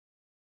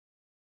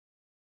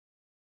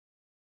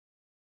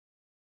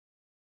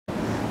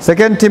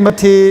2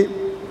 Timothy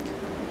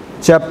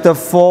chapter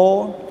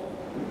 4.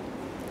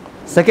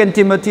 2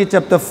 Timothy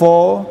chapter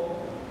 4,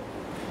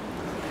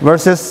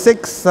 verses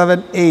 6,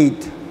 7,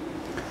 8.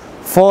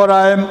 For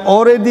I am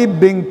already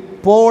being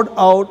poured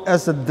out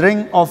as a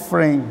drink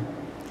offering,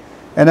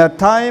 and a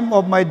time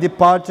of my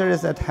departure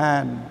is at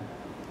hand.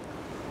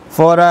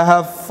 For I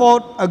have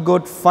fought a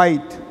good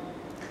fight.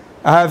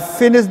 I have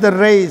finished the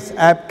race.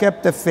 I have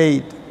kept the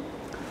faith.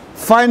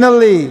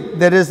 Finally,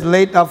 there is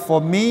laid up for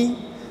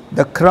me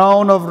the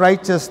crown of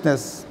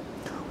righteousness,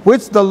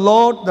 which the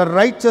Lord, the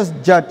righteous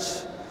judge,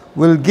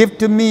 will give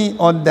to me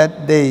on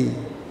that day,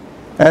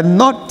 and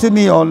not to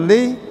me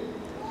only,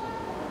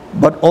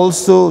 but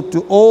also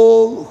to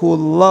all who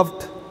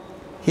loved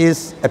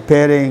his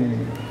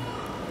appearing.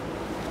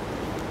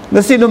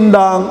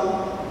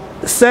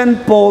 Nasinumdang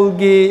St. Paul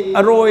gi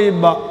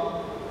aroiba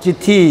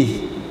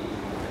chithi.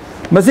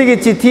 Masigi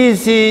chithi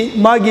si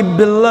magi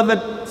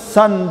beloved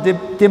son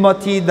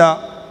Timothy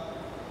da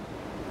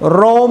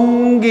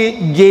Rome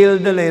gi jail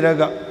de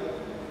leraga.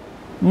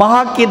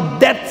 Mahaki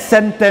death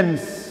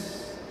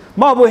sentence.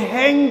 Mabu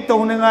hang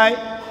tong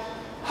nangai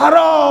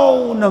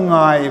harau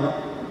nangai.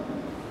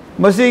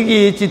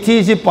 Masigi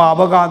chithi si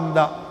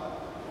pabaganda.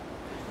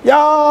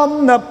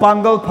 Yam na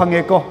pangal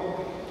pangeko.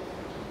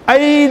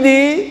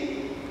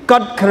 Aidi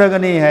cut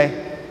kragani hai.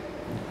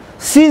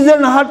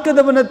 Season hat ka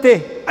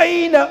dabanate.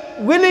 Aida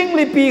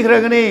willingly pi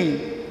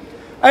kragani.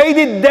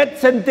 Aidi death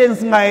sentence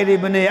ngai ri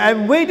bane.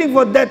 I'm waiting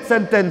for death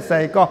sentence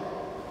hai ko.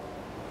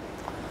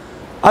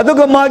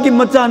 Aduga magi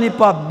machani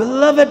pa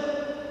beloved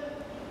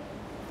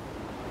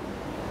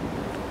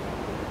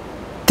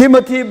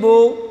Timothy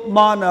bu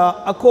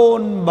mana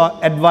akon ba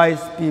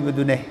advice pi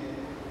badune.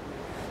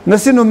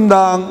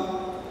 Nasinumdang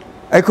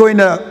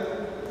akoina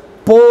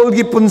Paul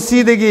gi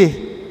punsi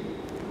degi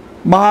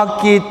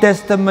mahaki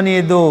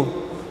testimony do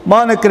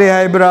mana kre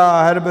haibra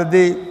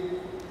harbadi.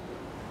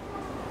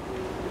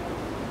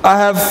 I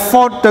have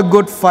fought a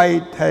good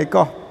fight hai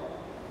ko.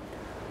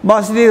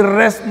 Masdi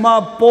rest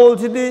ma Paul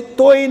sidi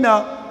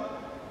toina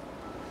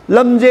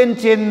lamjen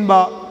chen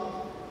ba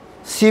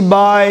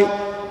sibai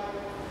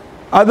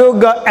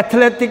aduga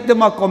athletic de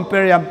ma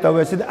compare yam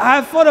tawe sidi I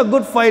have fought a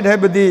good fight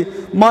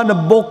haibadi mana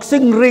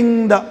boxing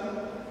ring da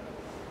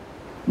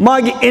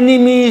magi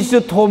enemy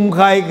su thom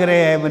khai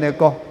kare mane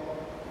ko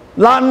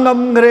lan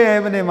ngam kare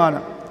mane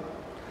mana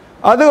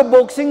adu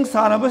boxing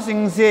sana ba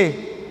sing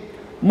se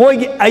moi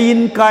gi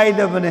ain kai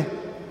da bane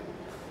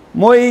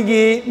moi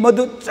gi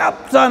madu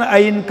chap san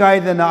ain kai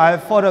da na I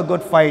have fought a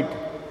good fight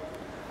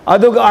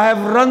adu I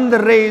have run the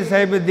race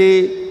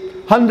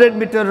haibadi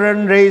 100-meter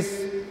run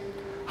race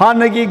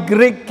hanagi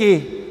Greek ki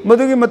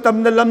madu gi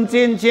matam da lam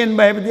chen chen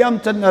ba haibadi am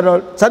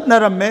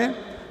chatnaram me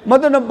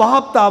madu na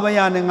bahap ta ba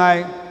yan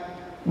ngai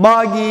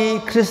Magi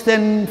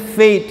Christian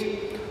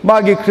faith,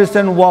 Magi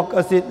Christian walk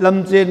as it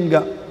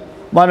lamjenga,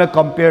 mana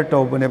compare to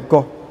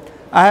bunepko.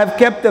 I have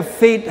kept the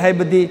faith,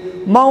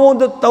 haibadi, maun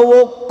the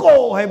tawo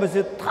ko,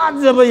 haibasi,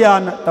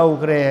 tajabayan tau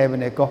kre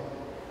haibuneko.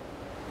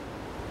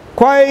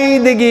 Quai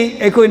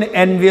digi, echo in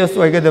envious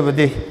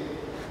oigadabadi.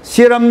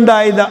 Siram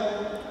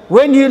daida,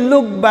 when you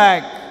look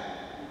back,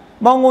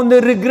 maun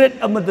the regret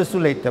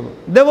amadasulatable.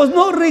 There was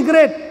no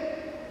regret.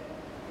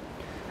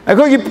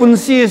 Echo gi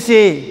punsi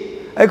se.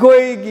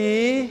 Ekoi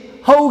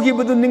gi hau gi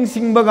budu ning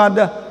sing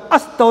bagada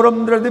as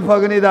tauram dradi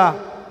phaganida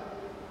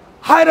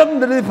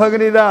hairam dradi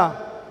phaganida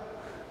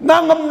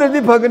nangam dradi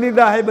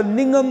phaganida haiba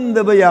ningam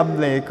da bayam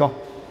le ko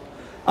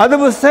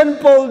adabu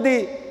St. Paul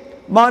di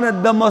mana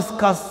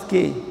Damascus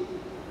ki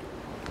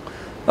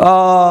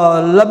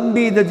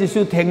lambi da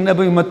jisu thengna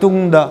bai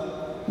matung da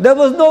there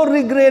was no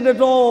regret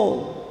at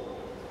all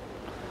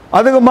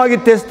adaga magi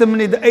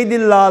testimony da aidi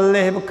lal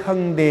le heba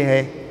khang de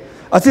hai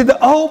asida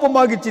au ba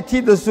magi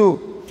chithi da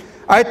su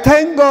I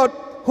thank God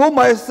whom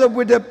I serve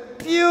with a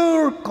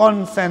pure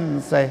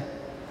conscience.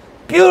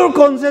 Pure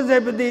conscience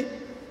haibadi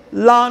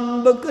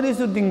lan bakari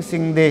su ding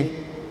sing de.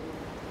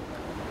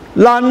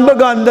 Lan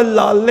baganda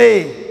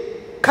lale.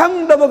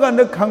 Khang da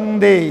baganda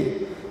khang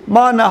de.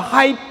 Mana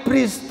high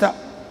priest.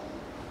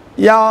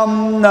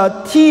 Yam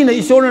na thi na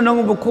isona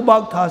nang bu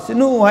khubak tha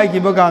sinu hai ki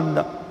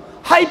baganda.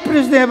 High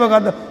priest ne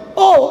baganda.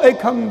 Oh e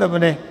khang da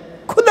bane.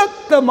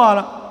 Khudak ta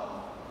mara.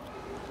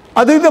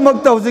 Adu da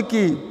makta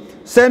huziki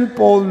St.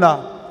 Paul na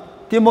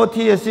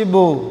Timothy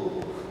asibu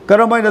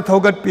karamay na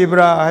thogat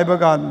pibra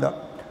haibaganda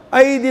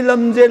ay di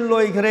lamjen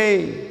loy kare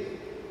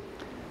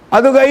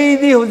adug ay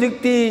di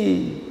huzikti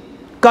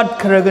kat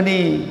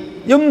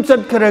kharagani yum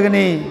chat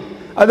kharagani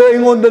ado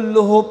ingon dal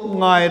luhop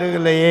ngai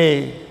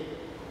reglaye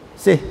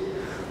se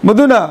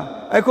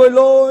maduna ay koy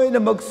loy na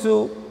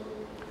magsu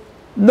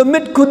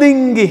namit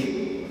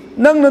kudingi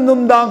nang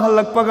nanumdang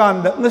halak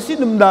paganda ngasi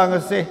numdang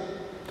ase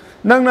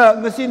nang na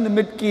ngasi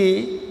namit ki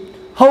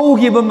hau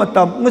gi ba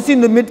matam ngasi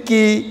numit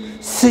ki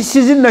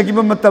season na gi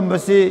ba matam ba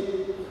si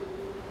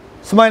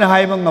smaina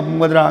hai ba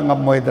ngamdra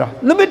ngamoidra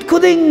numit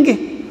khudingi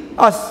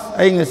as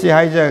ai ngasi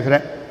hai ja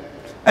khre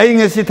ai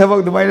ngasi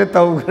thabak dumai na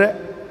tau khre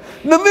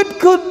numit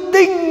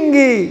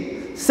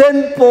khudingi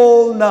St.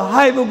 Paul na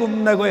hai ba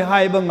gum na goi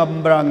hai ba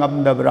ngambra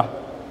ngamdabra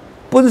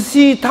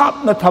punsi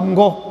thap na tham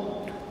go,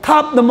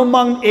 thap na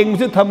mamang eng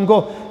su tham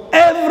go.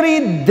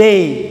 Every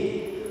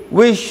day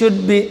we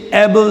should be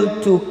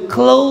able to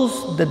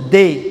close the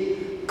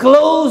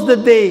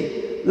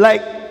day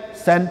like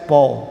St.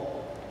 Paul.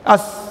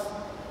 As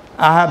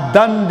I have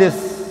done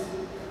this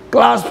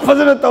class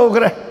phazana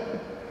tawgre,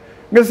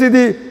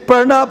 ngasidi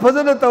parna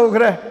phazana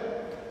tawgre,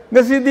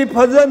 ngasidi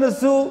phazana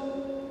su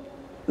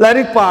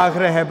larik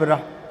paagre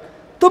hebra.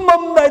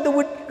 Tumam dai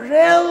with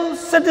real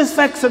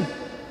satisfaction,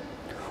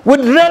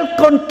 with real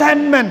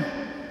contentment.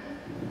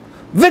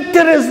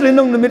 Victoriously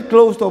nung namit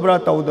close to bra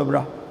tau da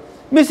bra.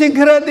 Missing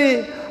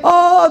kradi,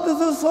 this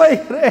is soy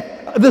re,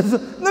 this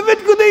namit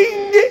ko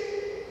dingi.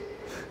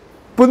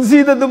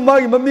 Punsi da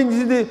dumagi maming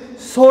sidi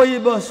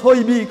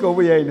soybi ko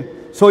buyay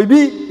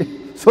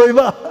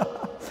soyba.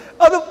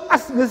 Ado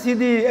as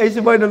ngasidi ay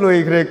sabay na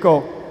loy kre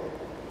ko.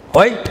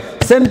 Hoy,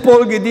 St.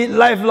 Paul gidi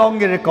lifelong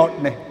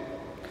record ne.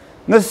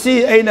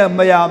 Ngasi ay na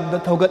mayam da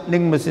thogat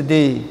ning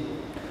masidi.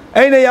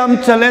 Ay na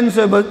yam challenge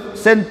ba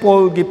St.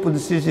 Paul gi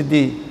punsi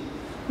sidi.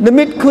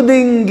 Namit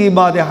kuding gi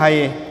ba de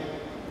haye.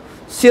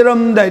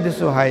 Siram dai de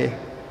su haye.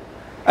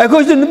 Ay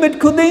ko su namit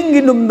kuding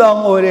gi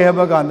numdang ore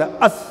haba ganda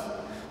as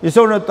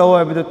iso na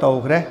tawa bido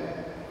taw kre.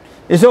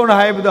 Iso na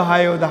haye bido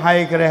hayo da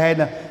haye kre hay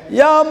na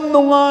yam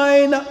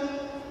nungay na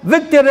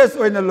victorious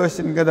oy na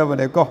losin kada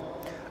bane ko.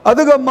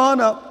 Aduga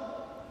mana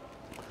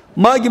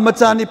magi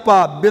machani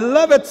pa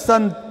beloved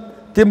son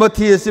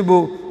Timothy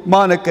sibu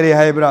mana kare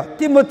hay bra.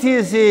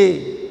 Timothy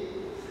si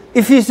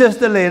Ephesians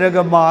da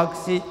leraga mark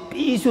si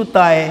pisu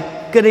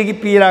tae kare gi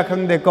pira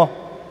khang de ko.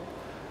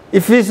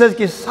 Ephesians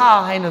ki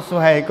sa hay na su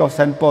hay ko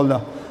St. Paul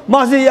na.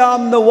 Masi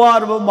yam na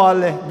war ba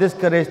male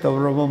discouraged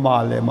over ba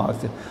male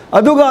masi.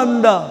 Aduga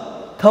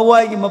anda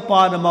thawai gi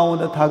mapa na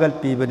maunda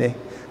thagal pi bane.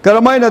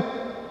 Karamai na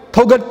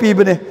thogat pi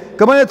bane.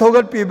 Kamai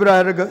thogat pi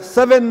bra raga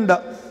 7 da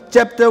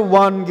chapter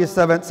 1 gi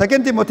 7.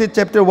 2 Timothy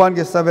chapter 1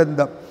 gi 7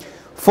 da.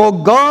 For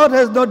God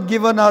has not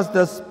given us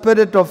the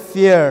spirit of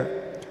fear,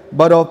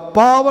 but of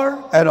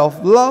power and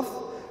of love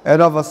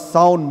and of a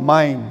sound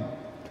mind.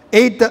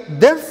 8.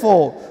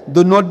 Therefore,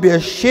 do not be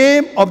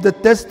ashamed of the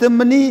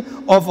testimony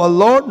of our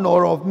Lord,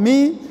 nor of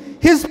me,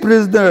 his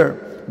prisoner,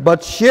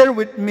 but share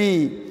with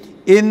me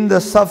in the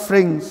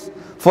sufferings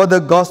for the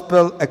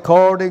gospel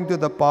according to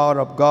the power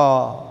of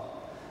God.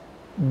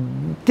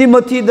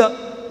 Timothy da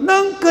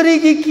nang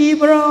karigi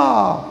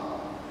kibra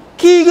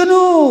ki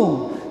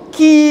ganu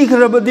ki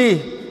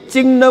khrabadi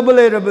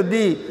chingnabale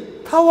rabadi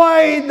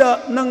thawai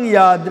da nang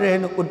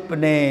yadre no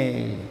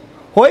utpane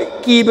hoi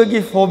ki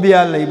bagi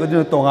phobia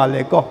leibadu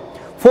tongale ko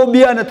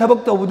phobia na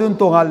thabak to budun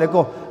tongale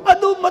ko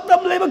adu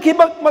matam leiba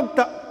khibak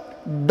makta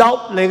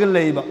doubt lega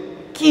leiba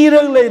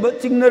kirang leiba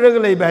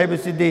chingnarag leiba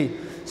haibasidi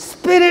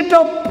spirit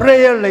of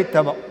prayer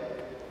leitaba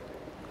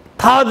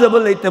thajaba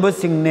leitaba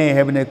singne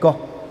hebne ko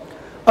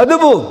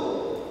adubu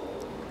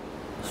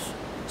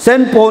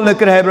St. Paul na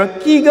krahebra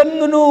kigan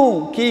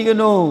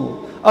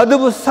ganu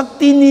adubu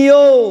sakti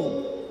niyo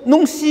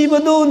nung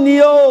sibado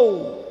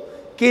niyo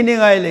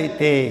kiningai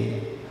leite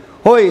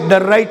hoy the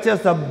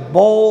righteous are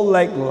bold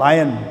like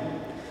lion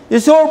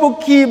isor bu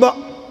kiba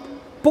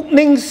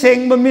pukning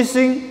seng ba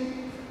missing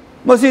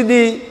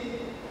masidi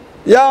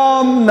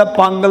yam na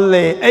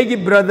pangle ay gi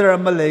brother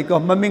amale ko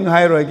maming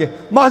hairo ke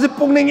masi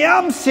pukning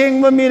yam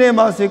seng ba mine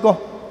masi ko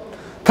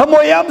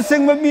thamo yam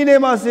seng ba mine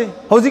masi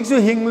hojik su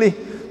hingli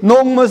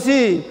nong masi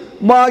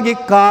magi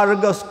car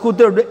ga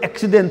scooter do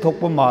accident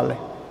thokpa male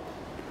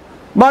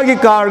magi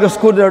car ga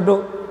scooter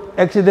do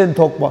accident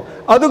thokpa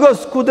aduga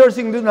scooter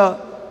sing du na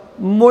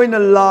moina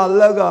la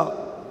laga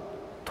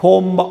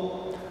thomba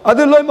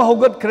adu loi ma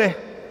hogat kre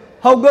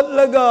hogat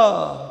laga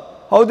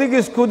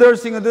haudigi scooter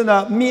sing adu na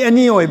mi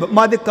ani oi ba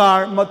ma de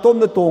car ma tom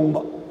da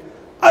tongba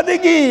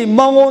adigi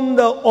mangon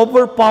da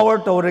overpower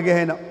tawrege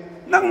hena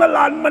nang na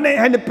lan mane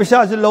hena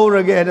pisa se lo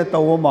rege hena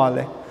taw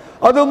male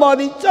adu ma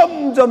di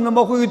cham cham na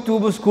ma khu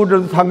tu scooter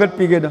thangat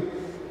pi ge na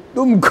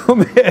tum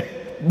kome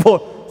bo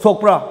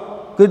sokra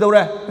ki daw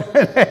re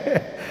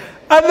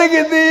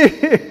adigi di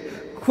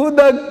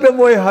khudak te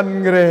boy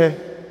hangre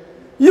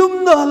yum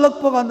na halak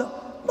pa kana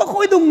ma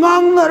khoi do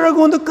ngang na ra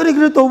gon da kari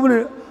kari to bune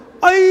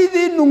ai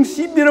di nung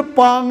si bira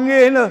pange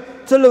na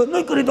chalo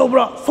noi kari to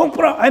bra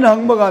sokra ai na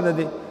hang ba ga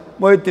di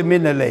moi te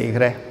min na lei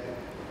gre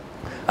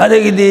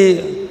adigi di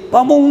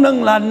pamong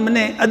nang lan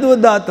mane adu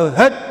da to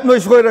het noi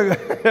soi ra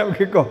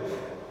ga ko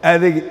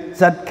adigi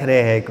sat kre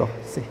he ko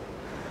si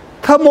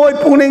thamoi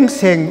puning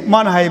seng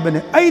man hai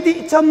bane ai di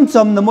cham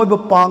cham na moi ba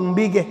pang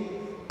bi ge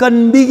kan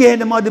bi ge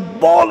na ma di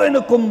bol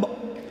na kum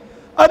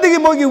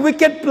adigi moi gi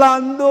wicked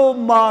plan do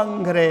mang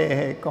kre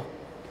he ko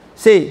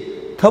si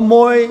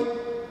thamoi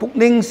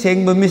puning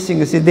seng ba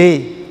missing si de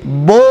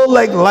bol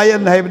like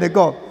lion hai bane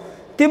ko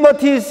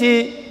Timothy si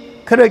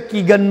khara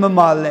ki gan ma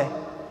male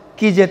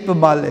ki jet pa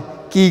male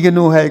ki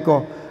ganu hai ko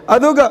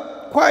aduga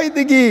khwai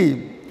digi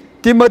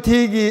Timothy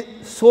gi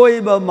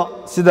soiba ma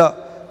sida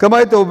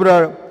kamai to bra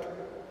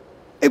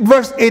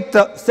verse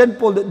 8 St.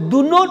 Paul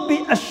do not be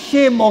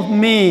ashamed of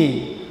me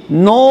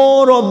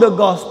nor of the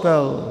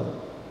gospel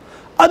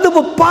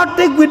अदुबु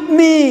partake with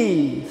me,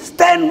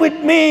 stand with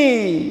me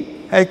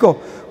है को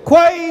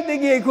क्वाई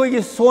देगी कोई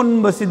की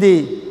सोन बसिदी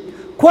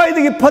क्वाई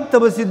देगी फत्त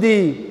बसिदी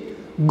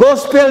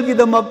gospel की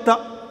दमकता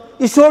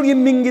ईश्वर की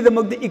Ming की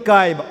दमकता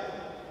इकाई बा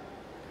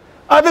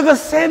अदुगा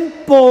सेंट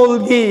पॉल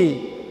की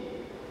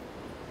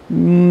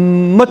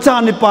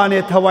मचाने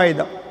पाने थवाई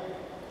दा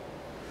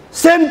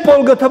सेंट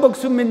पॉल का थबक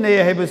सुमिन ने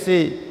है बसी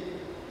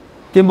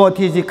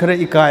तिमोथी जी खरे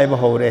इकाई बा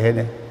हो रहे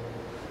हैं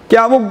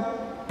क्या वो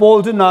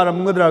पॉल जो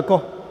नारम गदरा को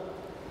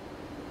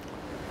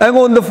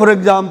एगोंद फॉर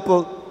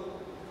एग्जांपल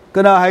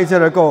कना है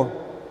जरा को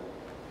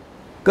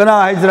कना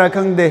है जरा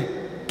खंगदे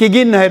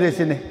किगिन है रे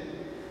सिने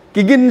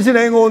किगिन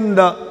सिने एगोंद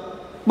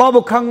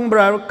माबो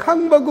खंगब्रा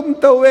खंगबगुम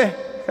तवे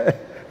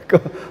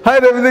है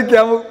रे बिदे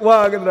क्या वा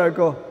गदरा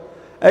को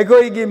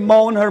एकोई की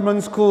माउंट हर्मन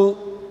स्कूल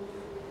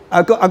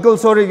अकल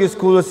सोरी की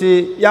स्कूल से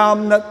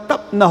यामना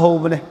तप न हो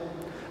बने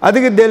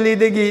अदिगे दिल्ली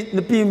देगी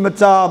नपी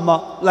मचा मा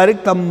लारिक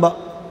तंबा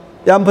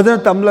याम फजन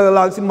तमला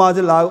लाग से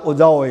माजे लाग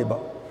ओजा ओइबा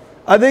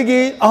अदगी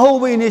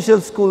अहोब इनिशियल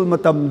स्कूल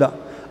मतमदा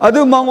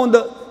अदु मांगोंद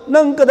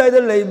नंग कदाइद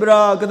लेब्रा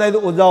कदाइद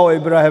ओजा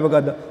ओइब्रा है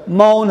बगद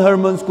माउंट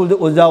हर्मन स्कूल दे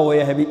ओजा ओय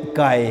है बि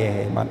काय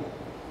है मन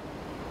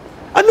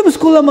अदु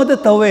स्कूल मत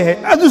तवे है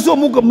अदु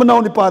सोमु क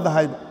मनाव नि पादा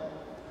है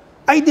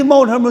आई दि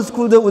माउंट हर्मन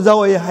स्कूल दे ओजा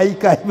ओय है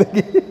काय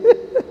बगी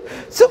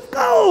सब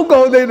काओ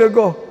काओ दे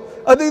नको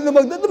अदु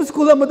नमक दम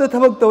स्कूल मत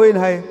थबक तवे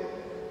है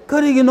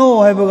करिगिनो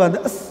है बगद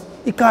अस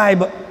इकाय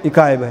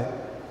बा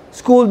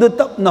स्कूल द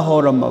तप न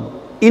होरम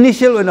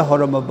इनिशियल वे न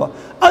होरम बा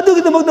अदु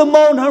की दमक the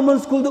Mount Hermon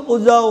school the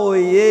ओजा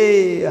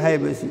ओये है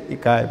बसी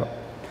इकाय बा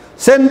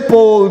सेंट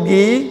पॉल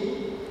की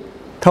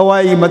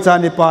थवाई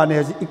मचाने पाने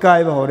है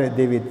इकाय बा होरे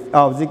डेविड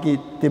आवजी की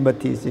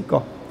तिमोथी से को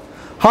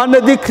हान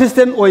दी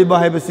क्रिश्चियन ओइबा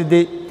है बसी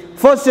the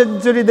first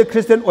century the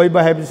Christian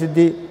ओइबा है बसी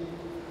दी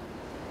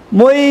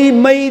मोई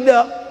मई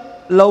द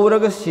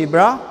लौरग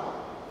सिब्रा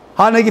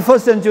हान की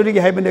फर्स्ट सेंचुरी की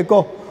है बने को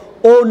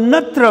ओ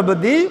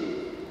नत्रबदी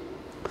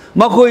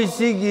मखोई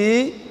सिगी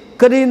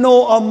करिनो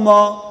अम्मा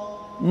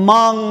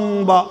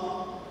मांगबा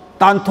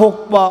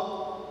तानथोकबा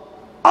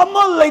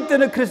अमा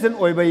लेतन Christian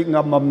ओइबा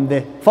ngамमदे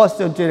first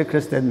century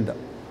Christian the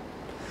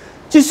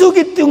जिसु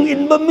की तुंग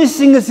इनबा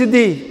मिसिंग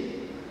सिदी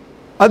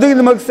अदुगी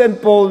नमक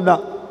सेंट पॉल ना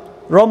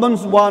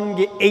रोमन्स 1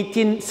 की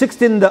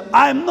 18-16 the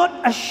I am not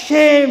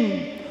ashamed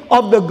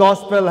of the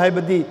gospel है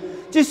बदी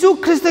जिसु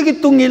क्रिस्त की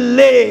तुंग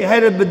ले है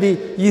बदी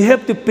you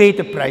have to pay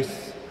the price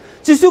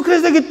जिसु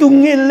क्रिस्त की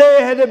तुंग ले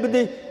है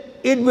बदी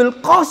it will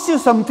cost you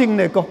something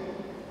neko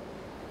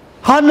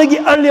hanagi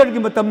earlier ki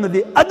matam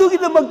nadi adugi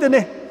damak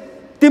ne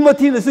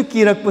timothy na su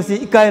kirak pasi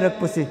ikai rak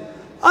pasi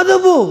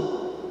adabu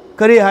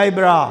kari hai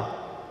bra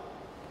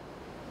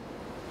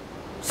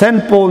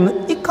saint paul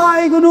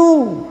ikai gunu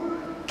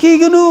ki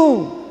gunu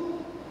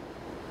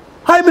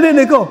hai bene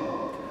neko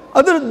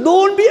adar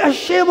don't be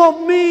ashamed of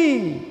me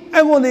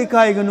I want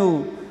ikai gunu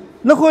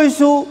nakoi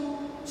su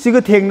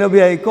siga thengna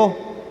bi ai ko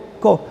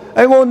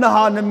I want na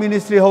han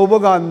ministry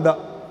hoba ganda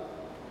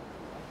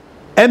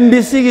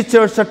MBC की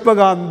church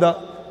चटपगांदा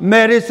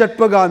marriage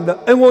चटपगांदा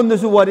एंगोंद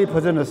सु वारी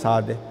फजन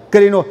सादे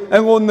करिनो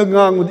एंगोंद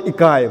गांग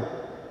इकाय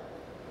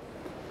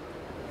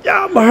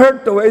याम hurt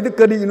तो एद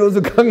करिनो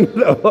सु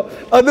खंगला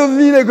अदु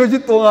मीने को सि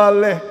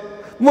तोंगाले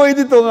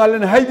मोइदि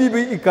तोंगाले हाइबि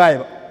बि इकाय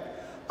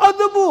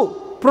अदबु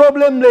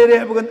प्रॉब्लम ले रे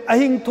बगन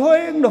अहिंग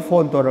थोएंग न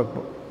फोन तोरक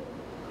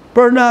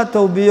परना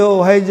तो बियो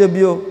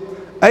हाइजबियो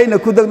आइना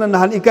खुदगना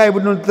नहान इकाय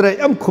बुन त्रे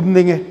याम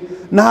खुमनिंगे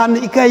नहान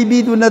इकाई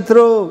बीदु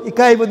नत्रो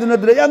इकाई बदु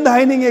नत्रो याम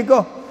हाइनिंगे को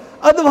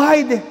अदु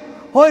हाइदे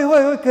होय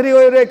करी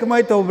होय रे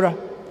कमाई तोब्रा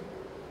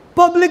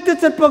पब्लिक ते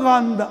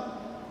चटपगांदा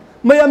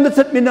मयाम न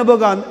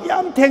चटमिनबगान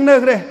याम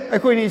थेंगनग्रे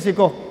अखोय नि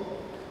सिको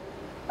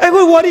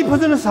अखोय वारी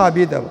फजन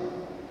साबिदब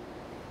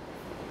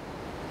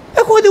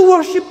अखोय दि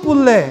वर्शिप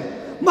पुल्ले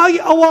मागी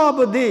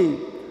अवाबदि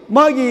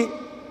मागी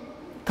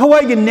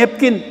थवाई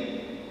नेपकिन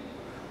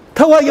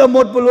थवाई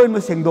अमोट पलोय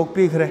म सेंगदोक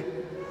पिखरे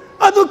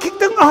अदु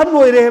खिक्तंग अहन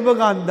होय रे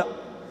बगांदा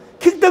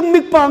खिक्तंग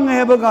मिकपांग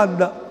है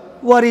बगांदा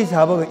वारी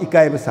साबग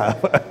इकाय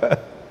बसाब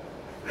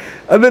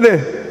अदने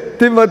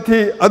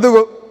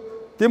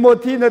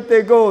तिमोथी नते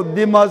को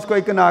दिमास को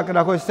इकना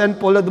को Saint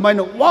Paul दुमाइन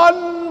one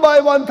by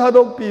one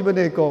थादोक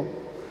पीबने को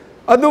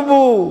अदुबु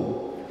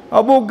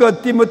अबु ग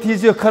तिमोथी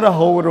से खरा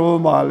होरो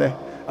माले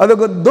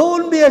अदुगो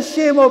don't be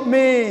ashamed of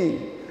me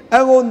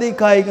अगोंदी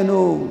काय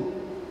गनो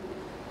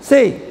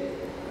से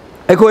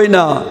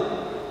एकोइना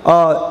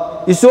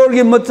ईश्वर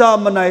की मचा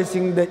मनाई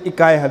सिंह दे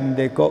इकाय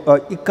हंदे को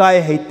इकाय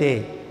हेते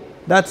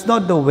that's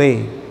not the way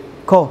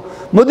को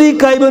मुदी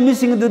इकाय बमी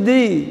सिंह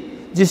दुदी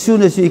जिसु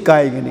ने सु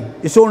इकाय गनी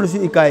ईश्वर ने सु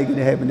इकाय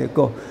गनी है बने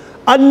को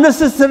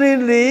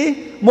unnecessarily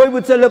मोय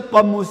बुचल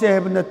पमु से है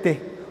बनते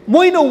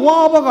मोय न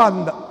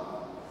वाबगांदा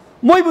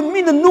मोय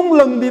बुमी न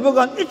नुंगलंग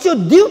बिबगान it's your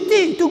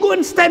duty to go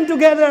and stand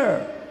together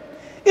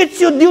it's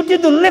your duty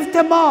to lift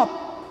them up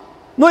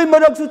नोय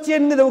मरक सु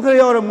चेन ने दो खरे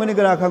यौरम गनी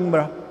करा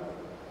खंगब्रा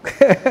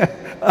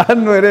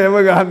अनवरे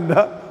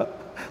बगांदा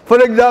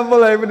फॉर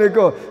एग्जांपल है बने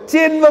को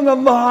चेन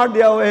मंगम हार्ड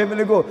याव है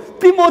बने को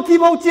तिमोथी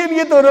बाउ चेन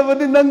के तोर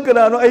बदि नंग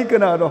कनारो आई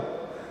कनारो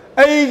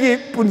आई की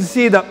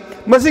पुंसीदा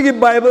masigi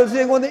Bible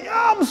se ngone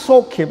yam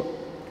sokhib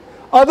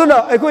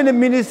aduna ekoi ne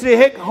ministry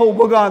hek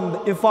hobagan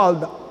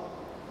ifalda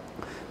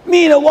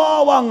mina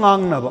wa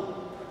ngang na ba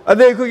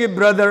ade ko gi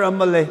brother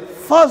amale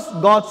first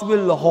God's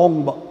will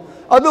hong ba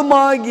adu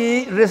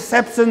magi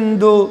reception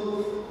do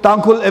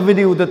tangkul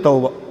avenue da to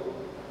ba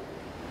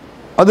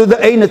adu da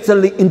aina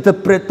chali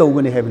interpret to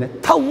gani hebne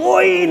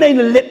thawoi nai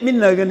na let min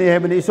na gani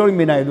hebne sorry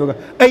minai do ga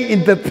ai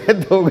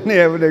interpret to gani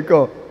hebne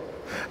ko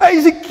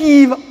ai se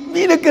ki ba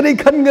mina kare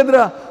khan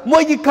gadra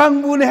moi gi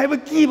kangbu ne heba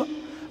ki ba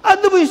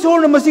adu bi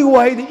sor na masi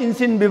wai di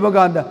insin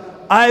bibaganda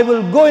I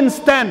will go and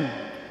stand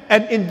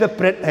and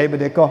interpret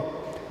hebne ko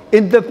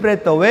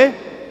interpret away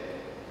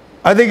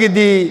adigi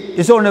di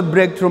isona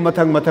breakthrough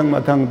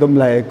matang dum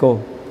lai ko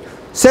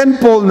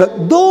Saint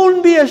Paul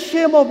don't be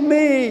ashamed of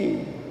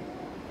me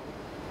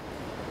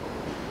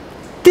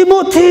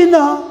Timothy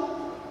na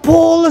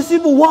Paul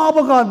sibu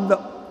wabaganda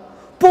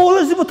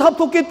Paul sibu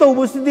taptoke to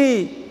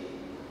busidi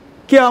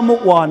kya mo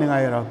wa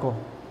ngai ra ko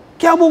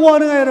kya mo wa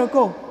ngai ra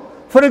ko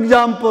for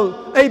example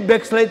ai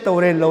backslide to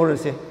ren lo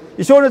se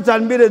isona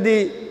chanbir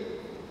di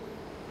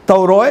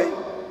tawroi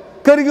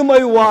karigi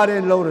mai wa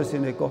ren lo se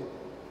ne ko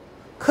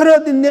khara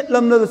din net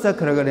lam la sa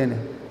khara ga ne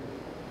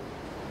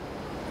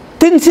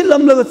tin sit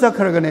lam la sa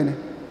khara ga ne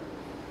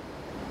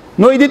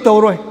noi di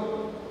tawroi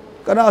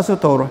kana su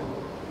tawroi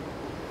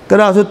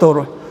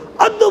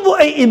Adubo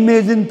ay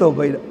imagine to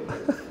ba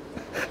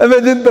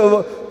imagine to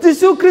ba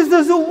Jesus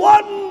Christ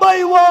one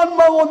by one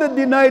mga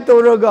deny to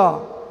raga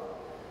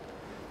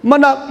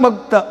manak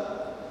magta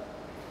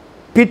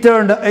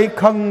Peter na ay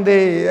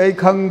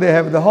khangde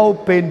have the how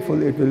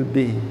painful it will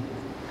be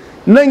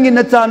nangi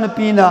na chani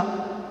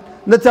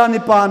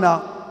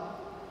pana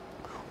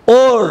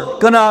or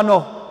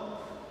kanano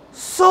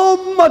so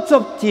much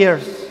of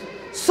tears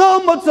so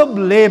much of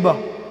labor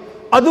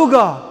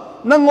aduga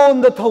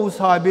nangon da thau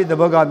sabi da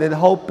baga de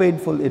how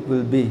painful it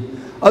will be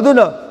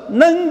aduna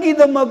nangi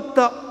da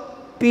magta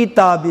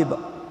pita biba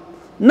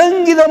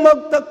nangi da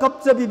magta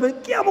kapcha biba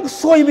kyamuk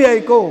soi bi ai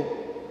ko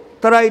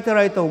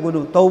tarai to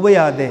gunu to ba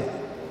ya de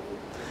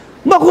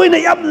makoi na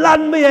yam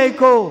lan ba ai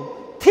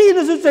ko thi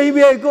na su chai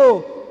bi ai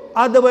ko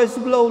otherwise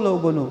lo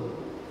gunu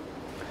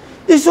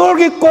isor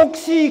ki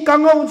koksi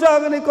kangau cha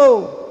ga ne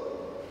ko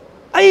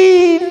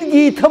ai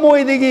gi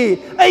thamoi de gi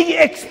ai gi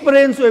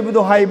experience oi bu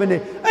do hai bane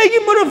ai gi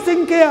murup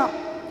sing kya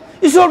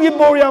isor gi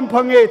bor yam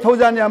phange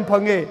thojan yam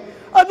phange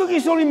adu gi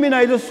isor gi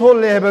minai do sol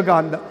le ba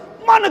ganda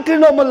man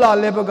krino ma la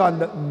le ba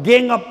ganda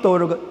gang up to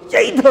ro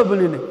chai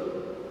thabli ne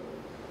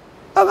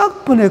agak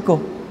pune ko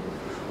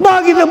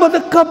magi da ma da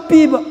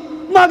kapi ba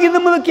magi da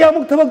ma da kya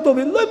muk thabak to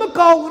bi loi ma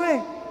kaw gre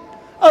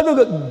adu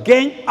ga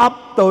gang up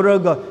to ro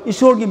ga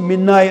isor gi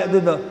minai adu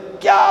da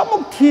kya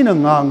muk thi na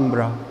ngang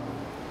bra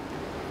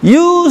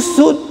You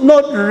should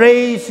not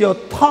raise your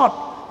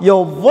thought,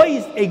 your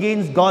voice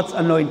against God's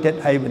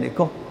anointed.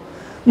 Maduna,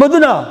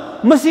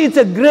 masi it's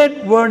a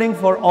great warning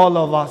for all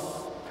of us.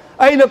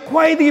 Ay na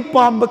quite the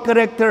pamba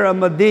character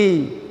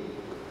amadi.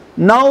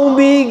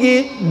 Naomi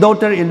ki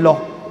daughter-in-law.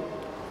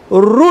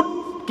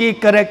 Ruth ki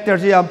character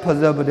siya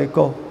phazabde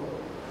ko.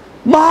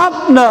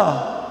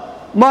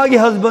 Mahapna, magi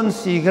husband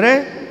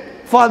sigre,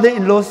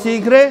 father-in-law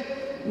sigre.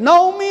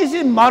 Naomi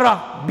si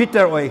mara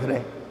bitter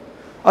oigre.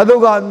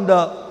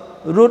 Aduganda.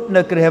 Root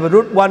na krihaba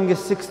root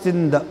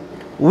 1:16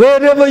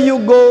 wherever you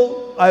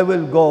go I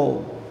will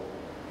go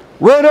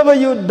wherever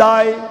you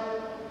die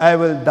I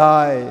will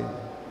die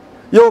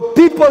your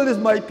people is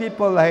my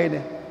people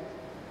haine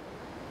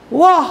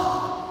wah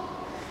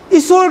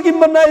isor ki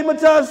manai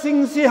macha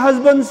sing si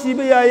husband si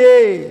ba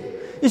yae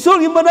isor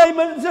ki manai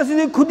macha si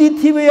khudi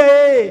thi ba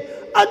yae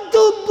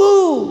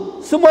adubu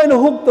sumai no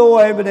huk to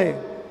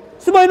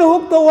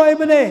ai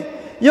bane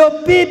your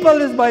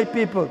people is my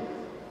people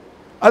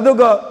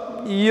aduga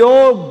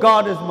Your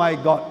God is my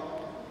God.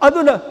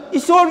 Aduna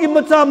isor gi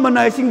macha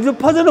manai sing ju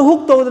phajana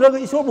huk to dra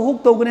isor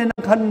huk to gane na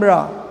khanbra.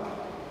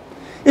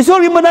 Isor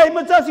gi manai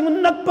macha sing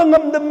nak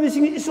pangam dam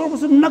sing isor bu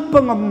nak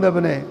pangam da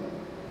bane.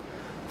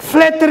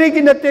 Flattery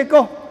ki nate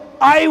ko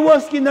I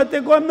was ki nate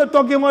ko I'm not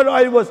talking about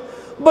I was.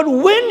 But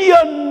when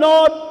you're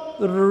not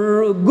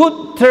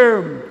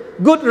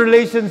good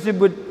relationship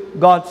with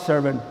God's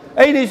servant.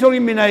 Ay isor gi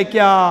minai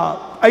kya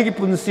ay gi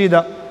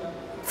punsida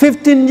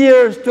 15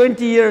 years,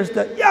 20 years,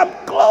 that yam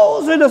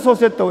close with the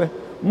society.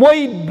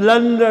 Moi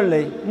blunder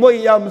lay, moi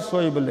yam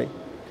soible lay.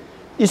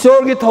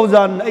 Isor ki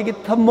thousand, I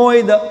get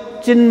thamoy the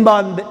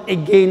chinban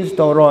against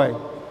the roy.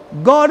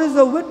 God is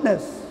a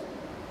witness.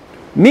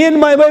 Me and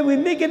my wife, we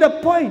make it a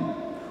point.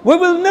 We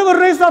will never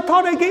raise our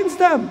thought against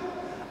them.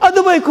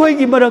 Otherwise, koi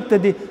ki marak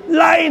tadi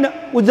line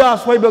uja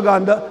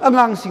soibaganda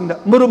angang singda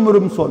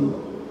murum son.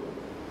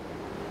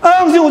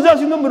 Angang sing uja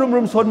singda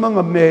murum son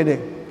mangamene.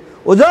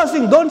 Uja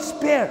sing don't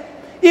spare.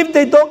 If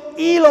they talk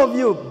ill of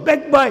you,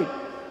 backbite,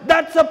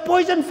 that's a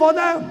poison for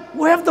them.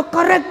 We have to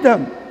correct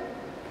them.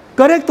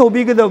 Correct to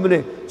be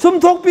good. Some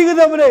talk be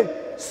good.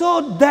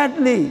 So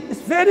deadly.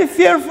 It's very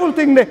fearful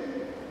thing.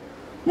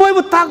 Moi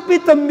bu tak pi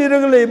tam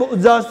miragle bu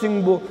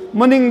jasing bu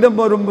maning da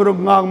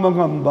murum ngang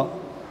mangamba.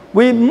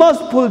 We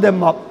must pull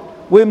them up.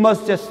 We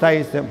must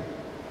chastise them.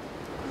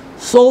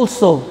 So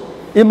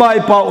ima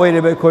ipa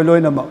oirebe khoi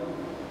loinama.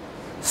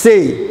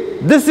 See,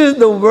 this is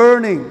the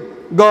warning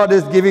God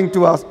is giving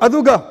to us.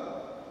 Aduga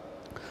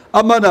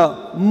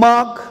amana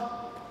Mark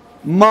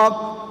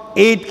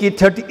 8 ki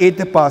 38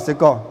 paase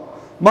ko.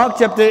 Mark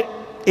chapter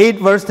 8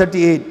 verse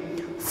 38.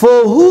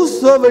 For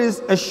whosoever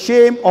is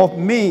ashamed of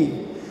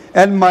me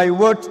and my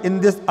words in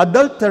this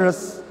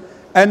adulterous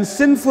and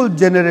sinful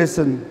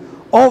generation,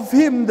 of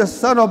him the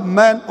Son of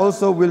Man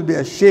also will be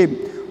ashamed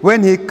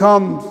when he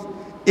comes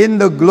in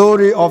the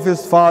glory of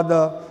his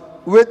Father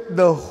with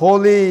the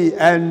holy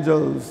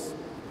angels.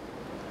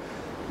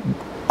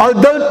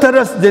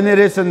 Adulterous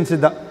generation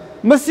sida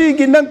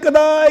masigi nang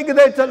kadai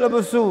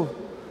chatlabasu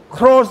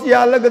cross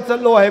yalaga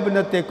chatlo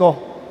haibnate ko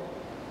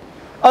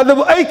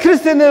adabu ay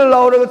Christian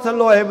lauraga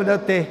chatlo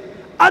haibnate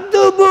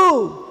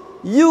adubu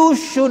you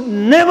should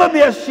never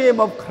be ashamed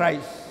of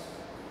Christ.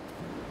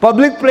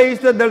 Public place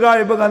the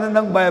daga ibagana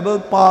ng Bible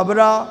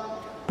pabra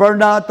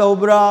parna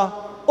taubra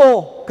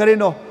o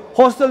karino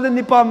hostel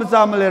ni pa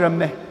masama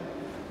ramme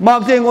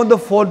magse on the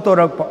phone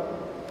torak pa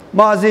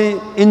mazi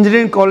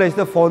engineering college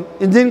the phone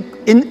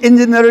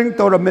engineering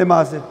toramme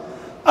mase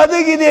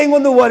adagi de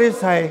on the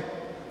waris hai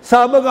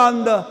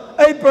sabaganda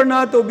ay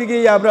parna to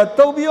bigi yabra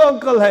to bi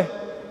uncle hai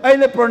ay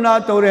le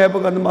parna to re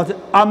habaganda mase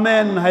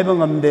amen hai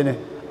bangam dene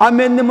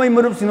amen ne mai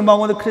murup sing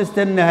bango the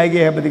Christian ne hai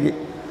ge habadigi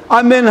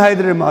amen hai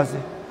dre mase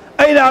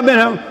ay na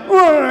amen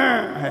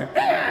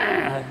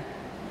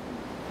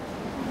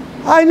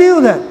I knew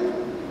that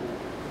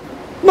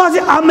mase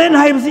amen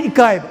hai bisi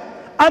ikai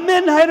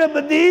amen hai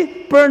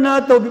rabadi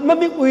parna to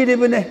mami uide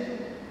bane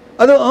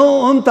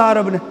ado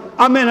tara bane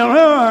amen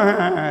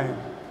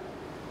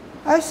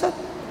I said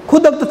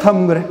khudak to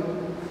tham.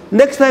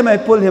 Next time I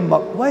pull him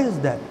up. Why is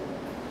that?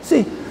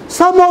 See,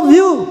 some of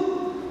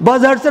you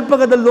bazar chat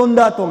pagada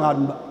londa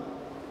tongan ba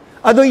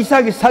ado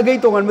isa gi sagay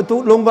tongan ba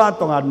tu longa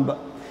tongan ba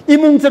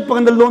imung chat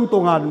pagada lon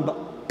tongan ba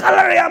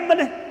color yam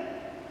bane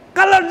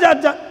color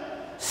jaja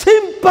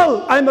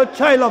simple. I'm a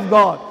child of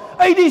God.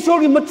 Ay di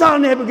sorry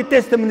machan hai ba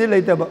testimony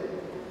later ba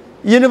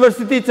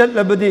university chat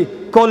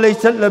labadi college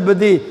chat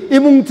labadi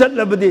imung chat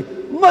labadi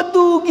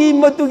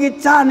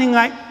madugi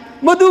chaningai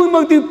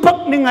madugi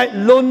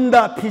pakningai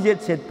londa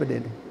pijet set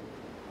padene.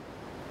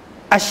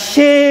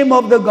 Ashamed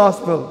of the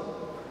gospel.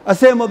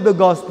 Ashamed of the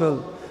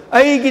gospel.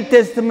 Ay ki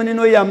testimony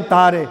no yam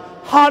tare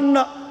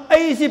hanna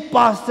ay si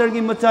pastor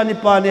ki machani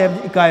pa ne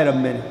ikai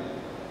ramme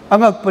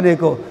angak pane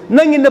ko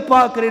nang in the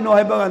pa kare no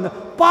hai ba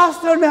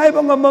pastor ne hai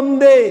ba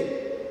mamde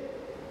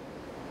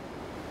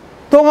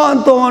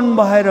tongan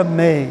bahai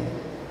ramme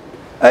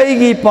ay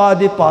gi pa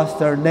di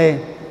pastor ne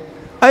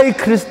ay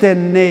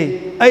Christian ne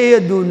ay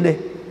adu ne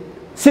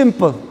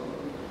simple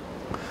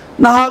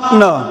nahak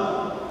na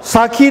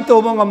sakhi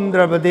to bang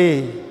amdrabade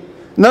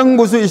nang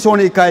busu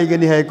isoni kai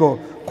gani hai ko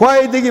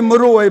khwai digi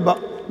muru oi ba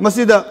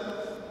masida.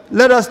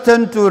 Let us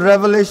turn to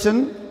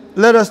Revelation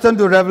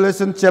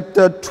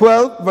chapter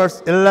 12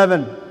 verse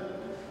 11.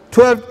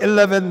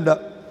 12:11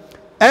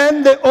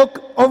 and they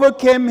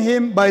overcame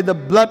him by the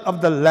blood of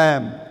the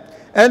lamb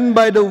and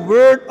by the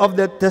word of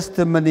their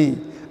testimony,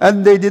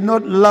 and they did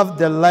not love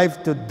their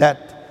life to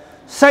death.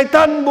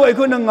 Satan boy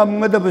ko nang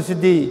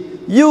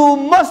ngamgadabasidi, you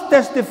must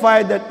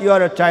testify that you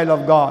are a child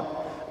of God.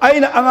 Ay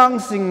na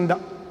angang singda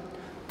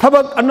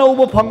tabag ano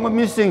ba pang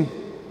mamising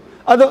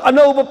ado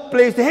ano ba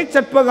place hek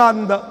chat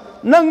paganda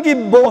nangi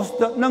boss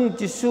da nang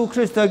Jisu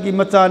Krista gi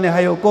machane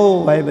hayo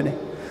ko hay bane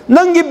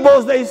nangi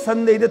boss da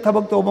Sunday da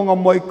tabag to mga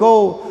moy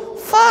ko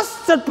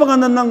fast chat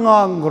paganda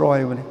nangang gro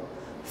hay bane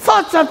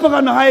fast chat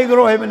paganda hay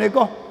gro hay bane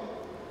ko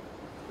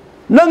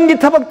nangi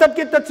tabag tat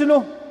ki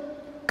tatsino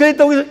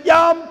krito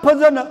yam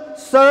pazana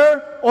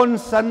sir on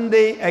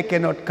Sunday I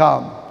cannot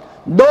come,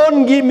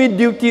 don't give me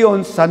duty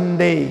on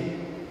Sunday.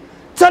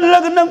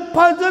 Talaga ng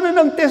pazana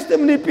ng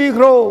testimony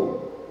pigro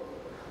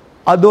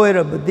adoy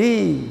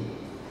rabadi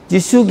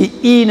Jisu gi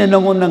ina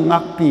nangon ng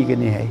ngakpi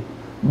gani hay.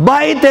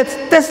 By that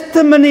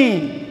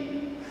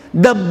testimony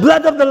the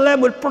blood of the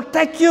lamb will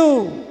protect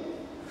you.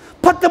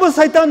 Pataba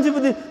Satan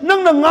jibudi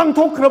nang nangang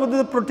thok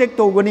rabadi protect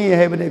to gani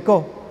hay bane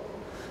ko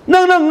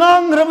nang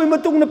nangang rabi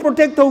matung na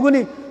protect to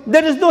gani.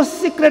 There is no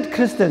secret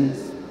Christians.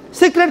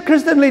 Secret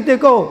Christian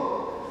lite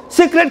ko.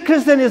 Secret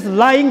Christian is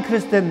lying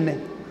Christian ne.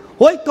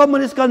 Hoy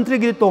communist country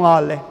gi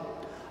tongale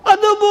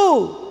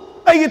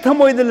adubu ay gi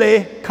thamoy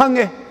dele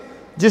khange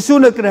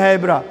Jisu na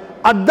krahebra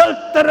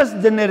adulterous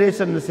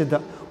generation sida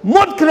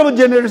mod krab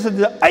generation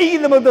sida ay gi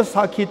namag da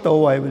sakhi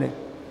to ay bane.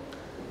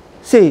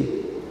 See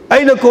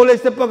ay na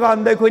college te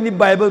paganda ko ni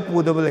Bible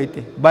pu da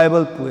balite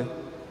Bible pu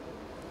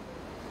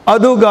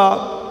aduga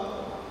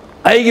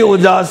ay gi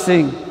uja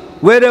sing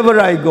wherever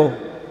I go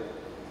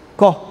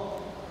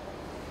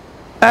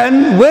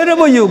and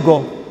wherever you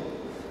go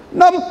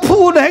nam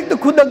pu da hek the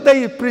kudak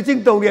tay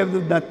preaching to give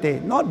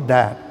natte not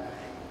that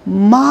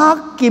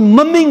mak ki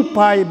maming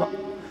pai ba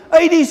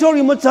ai di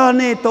sorry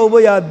machane to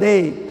ba ya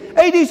de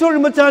ai di sorry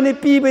machane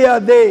pi ba ya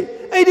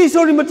de ai di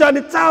sorry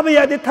machane cha ba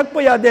ya de thak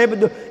ba ya de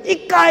ba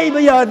ikai ba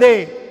ya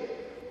de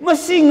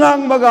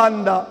masingang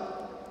maganda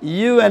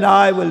you and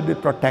I will be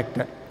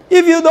protected.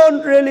 If you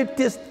don't really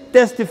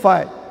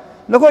testify,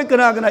 nakoi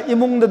kana kana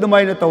imung da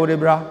dumai na tawre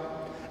bra.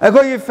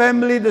 Akoi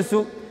family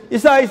dasu,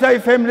 isa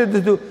family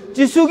dasu,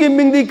 Jisu ki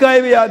mingdi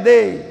kai ya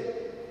de.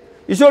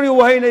 Isori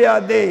wahay na ya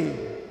de.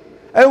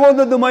 Ay won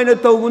da dumai na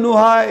tawgunu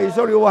hai,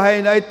 isori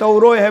wahay na ay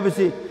tawroy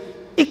habisi.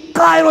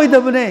 Ikai roy da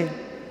bane.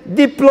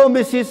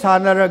 Diplomacy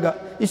sanaraga.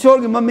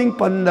 Isori maming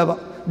pandaba.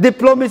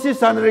 Diplomacy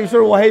sanaraga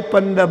isori wahay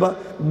pandaba.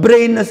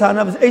 Brain na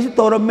sana bas. Ay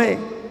toram me.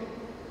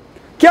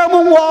 Kya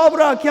mong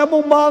wabra, kya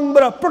mong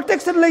mangbra.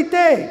 Protection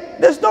laite.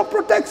 There's no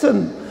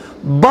protection.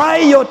 By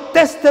your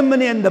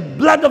testimony and the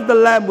blood of the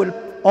Lamb will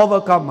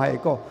overcome hai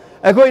ko.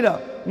 Akoi na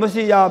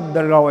masiyam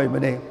dargaway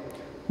mane.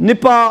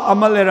 Nipa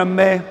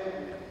amaleramme.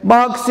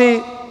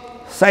 Maksi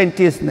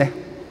scientist ne.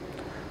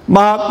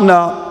 Mak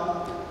na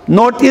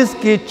Northeast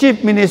ki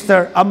Chief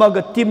Minister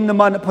amaga team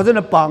naman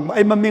phajana pang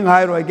ay maming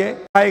hairoi ge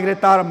haigre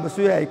taram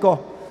basu ai ko.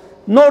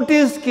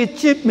 Northeast ki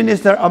Chief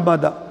Minister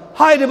amada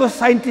haideba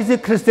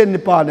scientist Christian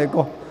nipa ne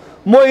ko.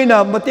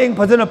 Moina mateng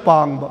phajana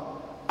pang ba.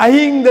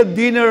 Ahing the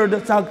dinner the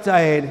chak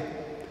chai.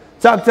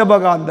 Chak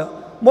chabaganda.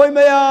 Moi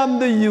mayam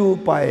the you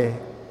pai.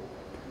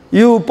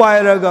 You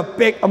pai raga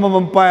pek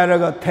amamam pai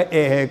raga the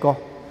he ko.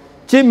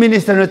 Chief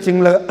Minister na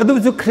chingla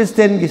adu ju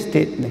Christian ki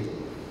state ne.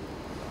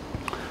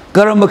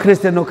 Karamba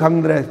Christian no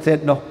khangdre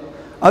set no.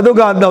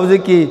 Aduga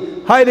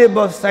dawziki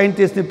haireba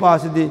scientist ni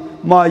pasidi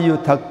ma you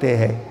thakte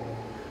hai.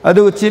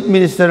 Adu Chief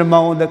Minister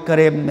ma the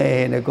karem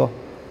ne ko.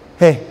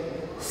 Hey,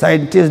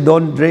 scientists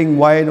don't drink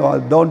wine or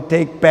don't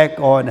take pack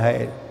on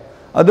hai.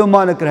 Adu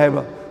mana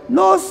kraiba.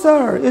 No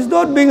sir, it's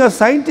not being a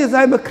scientist,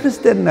 I'm a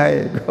Christian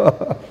hai.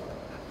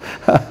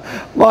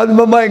 Ma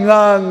mamai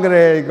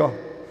ngangre ko.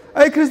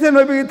 Ay Christian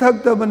no bi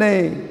thakta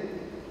bane.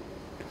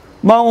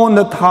 Ma on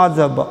the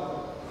thajaba.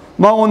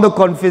 Ma on the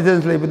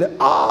confidence level.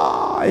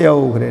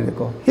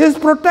 He is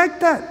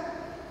protected.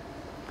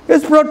 He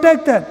is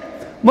protected.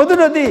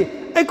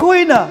 Madunadi,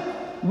 ekoi na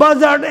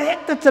bazar de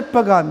hek ta chat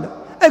paganda.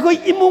 Ekoi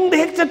imung de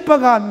hek chat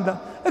paganda.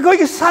 Ekoi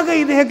ki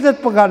sagai de hek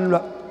chat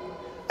paganda.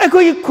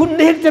 Ekoi ki khun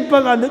de hek chat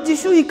paganda.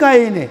 Jisu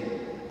ikai ne.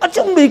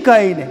 Achung be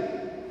ikai ne.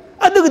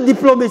 Adug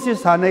diplomacy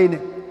sanai ne.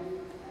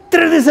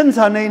 Tradition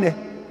sanai ne.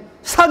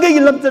 Sagai ki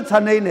lam chat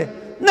sanai ne.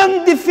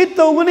 Nang defeat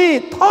to gani,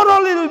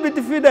 thoroughly will be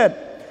defeated.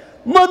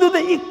 Madu the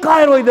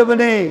ikai roi da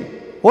bane.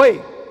 Hoi,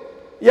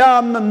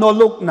 yam na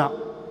nolok na,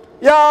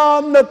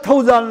 yam na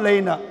thousand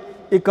leina.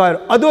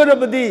 Ikai adora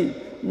badi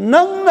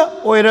nang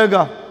na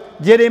oiraga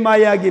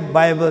Jeremiah ki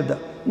Bible da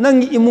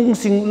nang imung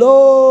sing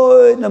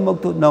loy na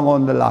magtu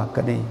nangon da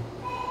lakani.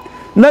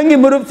 Nang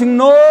imurup sing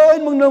loy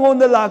mung nangon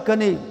da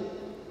lakani.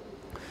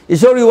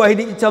 Isori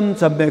wahidi icham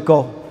chamme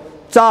ko.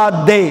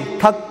 Cha de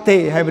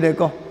thakte hai bane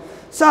ko.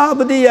 Sa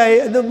badi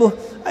ai adu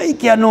ai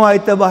kya no ai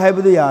ta ba hai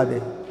badi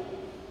yade.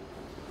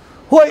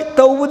 Hoi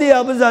tawbudi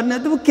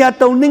abazan tu kya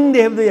tawning de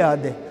hebdu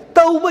yade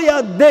tawba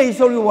ya de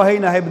sori wahay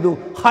na hebdu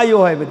hayo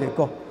hebde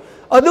ko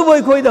adu boy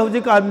koi da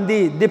hujik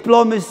andi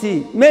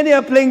diplomacy many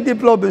are playing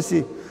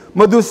diplomacy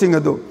madu sing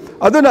adu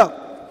aduna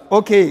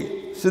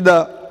okay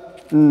sida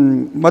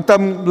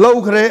matam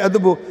law khre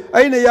adu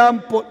aina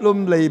yam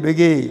potlum lei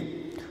bege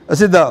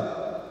asida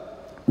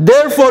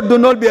therefore do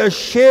not be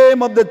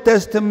ashamed of the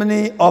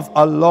testimony of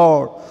our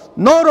Lord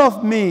nor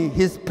of me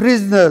his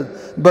prisoner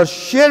but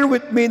share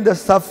with me in the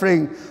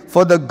suffering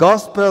for the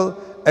gospel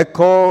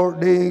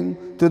according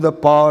to the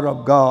power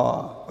of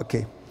God.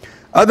 Okay.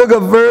 Other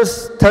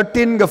verse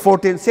 13 to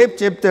 14, same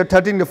chapter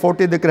 13 to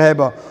 14, the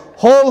Kraheba.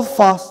 Hold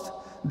fast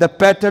the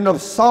pattern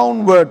of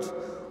sound words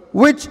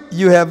which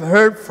you have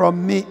heard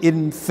from me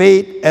in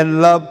faith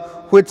and love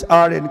which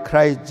are in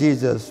Christ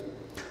Jesus.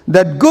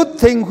 That good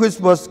thing which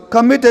was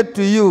committed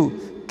to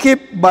you,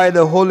 keep by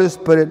the Holy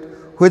Spirit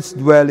which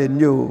dwell in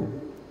you.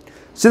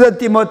 Sida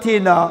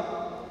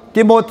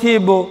Timothy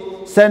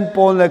bo Saint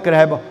Paul na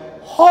Kraheba.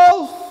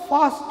 Hold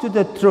fast to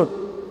the truth.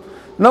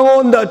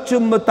 Nangon da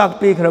chum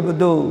takpi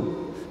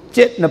krabadu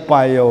chet na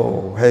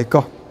payo hey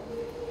ko.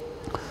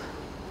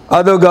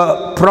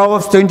 Adoga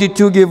Proverbs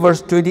 22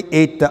 verse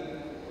 28.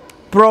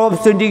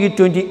 Proverbs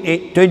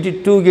 22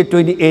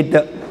 28.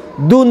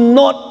 Do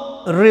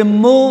not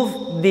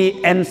remove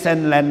the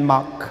ancient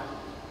landmark.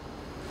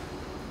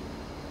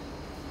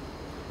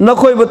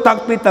 Nakoy ba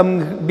takpi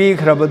tam bi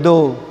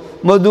krabadu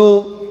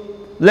madu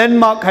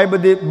landmark hai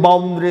badi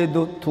boundary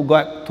do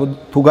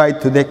thugai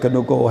thude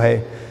kanu ko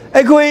hai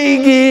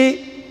ekoi gi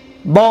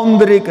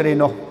boundary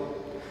karino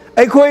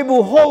ekoi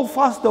bu hold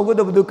fast to go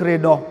do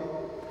karino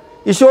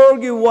isor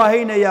gi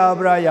wahi na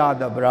yabra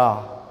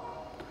yadabra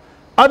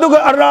aduga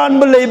aran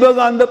ba leiba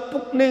ganda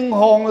pukning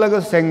hong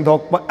laga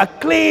sengdok ba a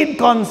clean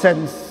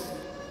conscience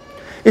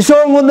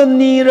isor ngon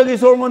ni rag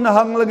isor ngon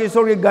hang lag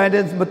isor gi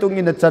guidance batung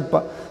ina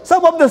chatpa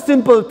some of the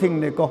simple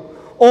thing ne ko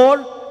or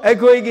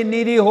ekoi ki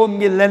needy home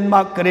ki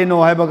landmark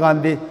karino hai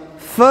bagandi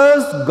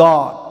first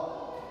God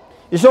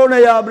isor na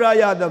yabra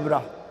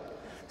yadabra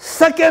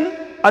second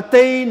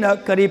atay na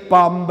kari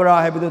pambra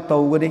hai badu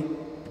tawgani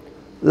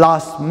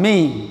last me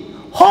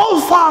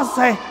hold fast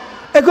hai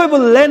ekoi bu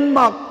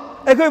landmark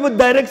ekoi bu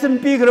direction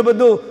pi kar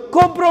badu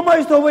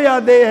compromise to ba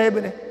yade hai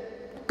bane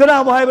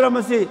kana hai bra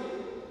masi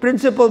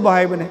principal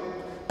bahai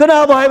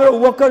kana bahai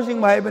workers sing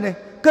bahai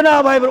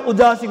kana bahai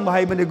uja sing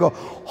bahai go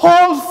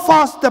hold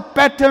fast the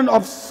pattern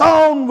of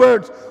sound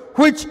words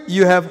which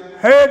you have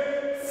heard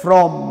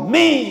from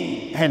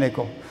me haine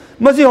ko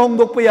masi hong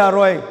dok pa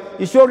yaroi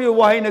ishori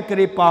wahai na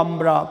kari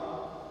pambra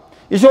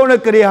ishor na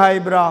kari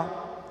haibra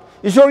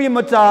ishori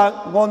macha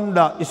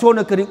gonda ishor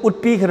na kari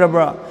utpi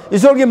kharabra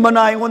ishori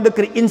manai gonda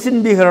kari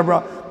insin bi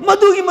kharabra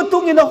madugi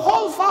matung ina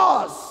hold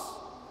fast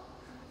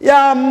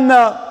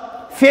yamna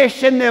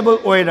fashionable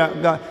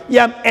oiraga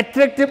yam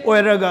attractive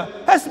oiraga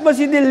has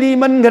masidi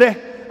liman gre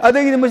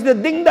adagi masida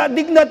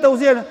dingda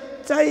tawse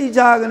chai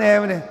jagane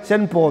hevne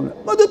sen pol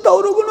madu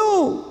tawrugunu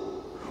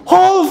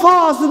hold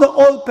fast to the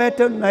old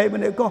pattern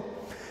hevne ko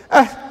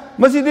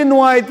masidi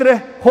nuaitre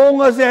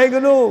honga se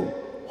heganu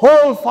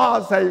hold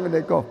fast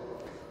hevne ko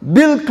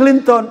Bill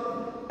Clinton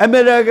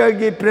America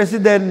ki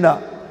president na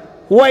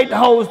White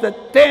House the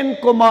 10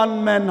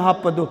 commandment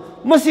hapadu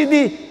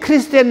masidi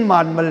Christian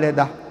man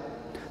maleda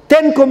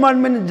 10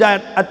 commandment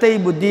jat atay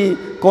budi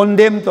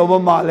condemn to ba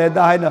male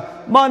da na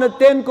mana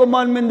 10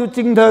 commandment du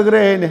ching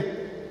thagre ne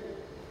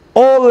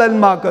all and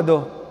makado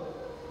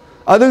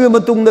adu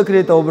matung da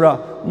kre to bra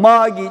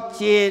magi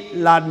che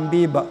lan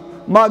bi ba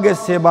magi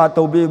seba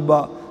to bi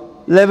ba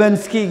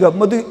Levinsky ga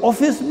madu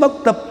office mak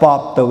ta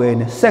pap to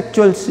ne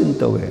sexual sin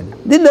to ne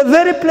in the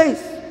very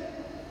place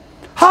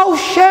how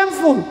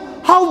shameful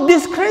how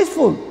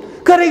disgraceful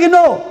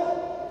karigino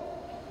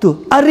tu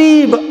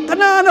ariba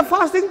kana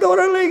fasting to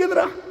ra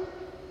legadra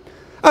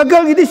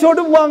agal gidi sort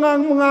of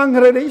wangang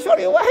re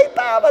sorry wahai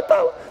ta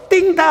batao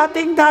ting ta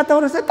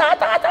to se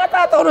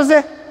ta to se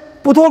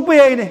puthok pe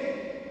ai ne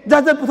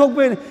jajat puthok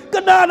pe ne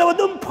kana na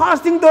dum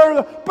fasting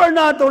to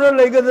parna to ra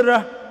legadra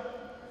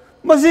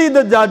masjid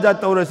jaja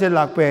to se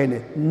lak pe ne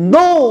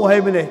no hai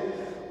bene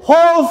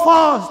hold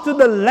fast to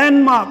the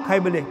landmark hai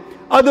bene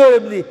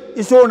adorably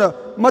isona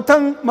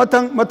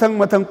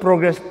matang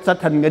progress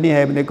chathan gani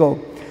hai bene ko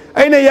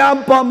aina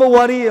yam pam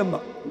wari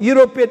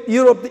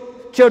Europe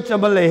church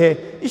amale he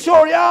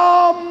isor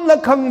yam la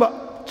khangba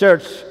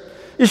church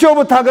isor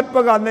bu thagat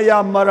pa gan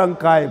yam marang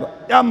kai ba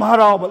yam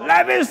harau ba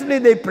lavishly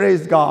they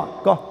praise God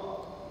ko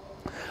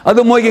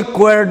adu moi ki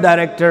choir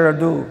director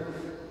adu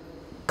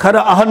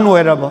khara ahan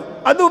oira ba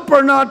adu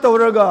parna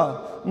tawraga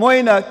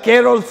moina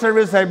carol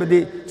service hai badi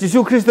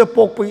Jesus Christ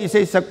pok pu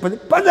isai sak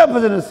paja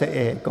se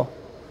e ko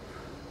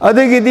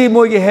adigi di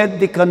moi ki head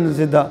dikan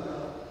sida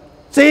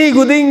sei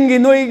guding gi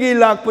noi gi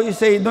lak pu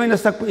isai noi na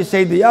sak pu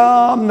isai di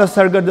yam na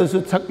sargad su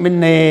sak min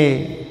ne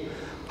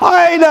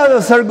hai na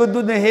sargad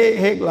du ne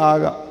he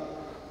laga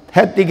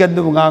head dikan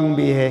du ngang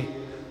bi he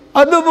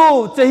adubu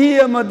chahi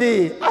amadi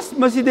as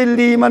masjid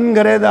liman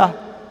gareda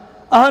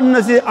ahan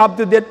na si up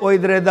to date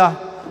oidreda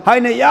hai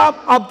na yam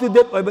up to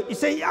date oi ba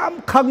isai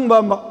yam khang ba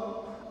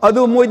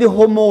adu moi di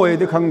homo e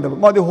de khang da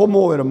ma di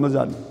homo e ram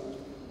jan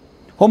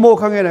homo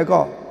khang e ne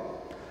ko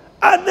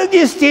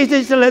adagi stage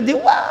chala di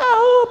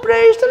wow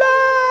praise the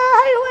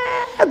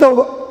Lord do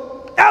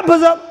ya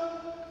baza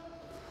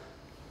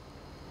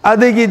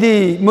adagi di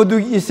modu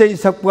isai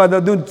sakwa da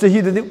dun chahi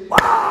di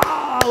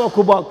wow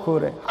kuba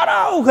khore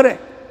harau khare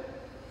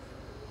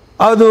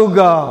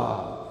aduga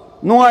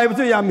nungai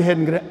bu yam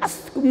hen gre as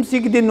kum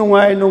sig di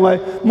nungai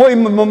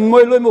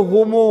moi loi mo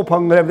homo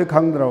phang gre de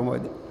khang dra mo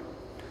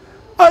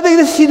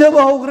adagi sida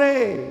ba ho gre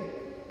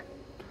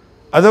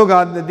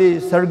aduga di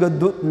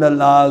sargadut na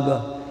laga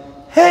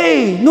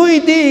hey noi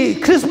di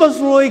Christmas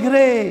loi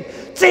gre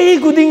chei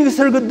guding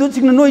sargadut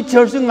sing noi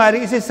church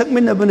ngari isai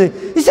sakmin na bane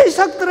isai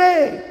saktre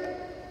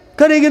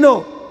karigino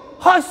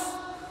has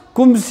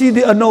kum si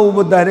di ano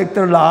bo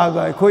director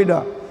laga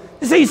khoida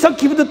isai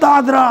sakhi bu ta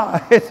dra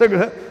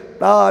sagra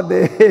ta de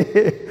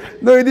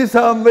noi di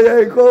sam ba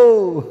ko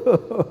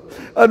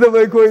adu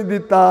bai koi di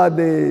ta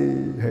de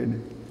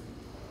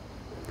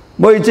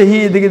moi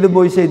chahi de gi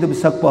moi sei du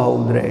sak pa ho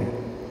dre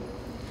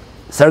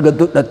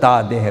sargadut na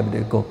ta de have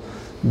de ko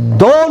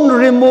don't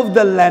remove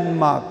the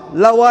landmark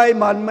lawai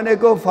man mane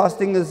ko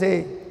fasting se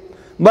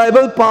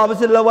bible pa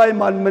se lawai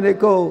man mane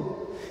ko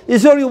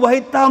isori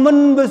wahi taman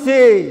ba se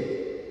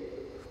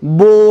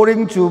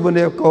boring chu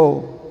bane ko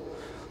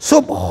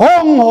sup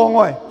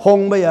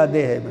hong ba ya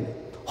de hai bane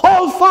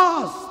hold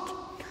fast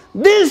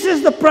this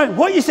is the prime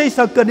what you say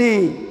sakani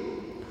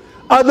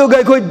adu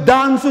gai koi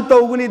dance to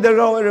guni the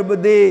raw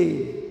everybody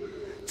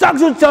chak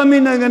su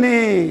chamina gani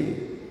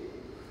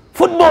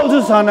football su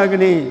sana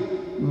gani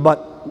but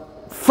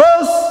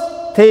first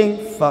thing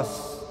first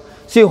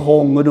si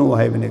hong nu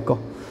hai bane ko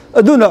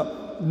aduna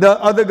the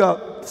other ga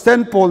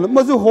St. Paul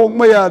mazu hong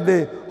maya de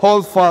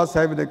hold fast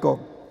hai bane ko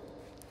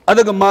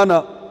adaga mana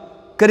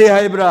kare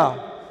hai bra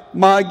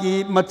magi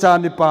macha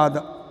ni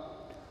pada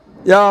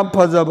yam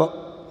phajaba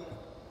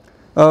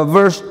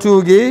verse 2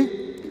 gi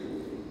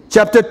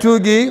chapter 2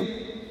 gi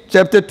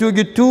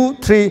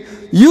 2-3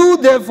 you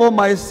therefore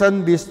my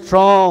son be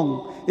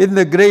strong in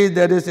the grace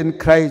that is in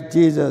Christ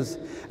Jesus.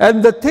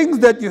 And the things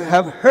that you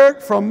have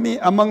heard from me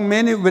among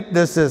many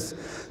witnesses,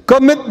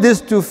 commit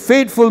this to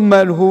faithful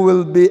men who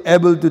will be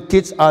able to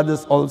teach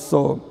others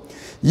also.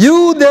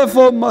 You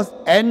therefore must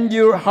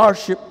endure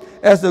hardship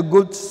as the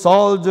good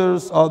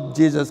soldiers of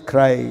Jesus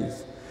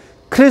Christ.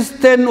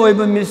 Christian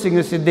oiba missing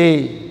a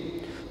day.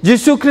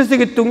 Jesus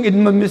Christ tung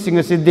in missing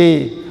a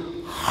day.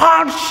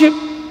 Hardship.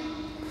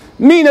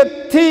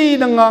 Mina ti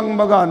nangang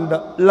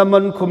maganda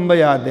laman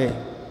kumbayade.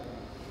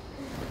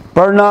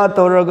 Parna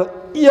toraga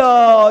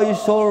ya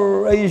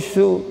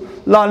isu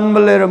lan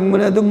maleram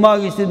muna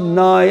dumagi sin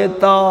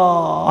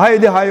nayata.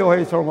 Hayde hayo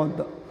hay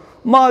sormonda.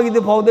 Magi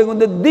de paude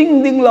gonda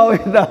ding ding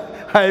laweda.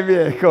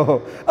 Haybe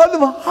ko.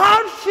 Adum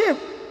hardship.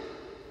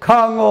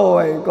 Kango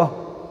ay ko.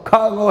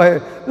 Kango ay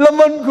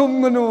laman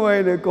kum ganu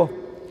ay ko.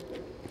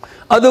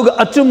 Aduga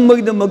achum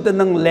magda magda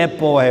nang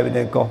lepo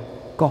ay ko.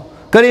 Ko.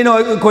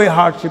 Kanino koi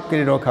hardship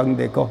kanino kang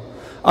de ko.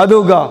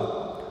 Aduga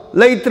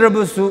later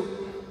busu.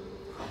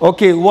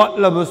 Okay, what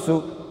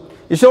labusu?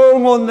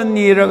 Isorngon na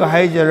niraga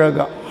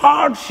haijaraga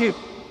hardship.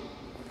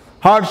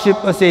 Hardship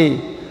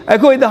kasi.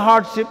 Ako the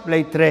hardship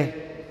later.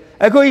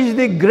 Ako is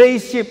the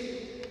grace ship.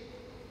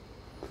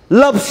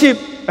 Love ship.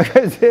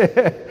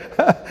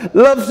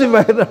 Love ship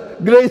ay na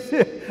grace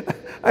ship.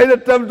 Ay na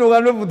term to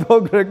ano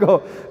butog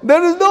ko.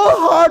 There is no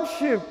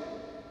hardship.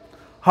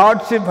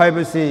 Hardship ay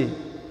basi.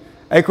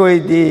 Ako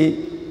di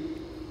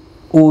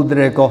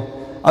udre ko.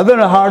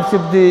 Adon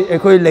hardship di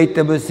ako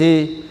later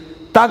basi.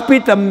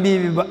 Takpi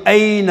tambi ba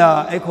ay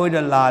na eko'y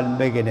dalan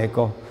begin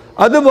ko.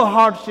 Ado ba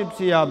hardship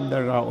siyam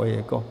dara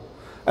oye ko.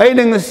 Ay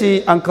nang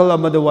si Uncle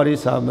Amadawari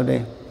sa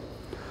mane.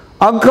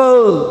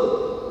 Uncle,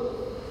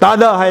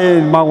 tada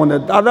hay mauna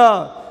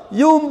tada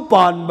yung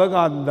pan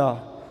baganda.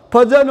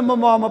 Pajan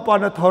mama pa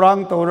na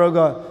thorang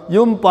toraga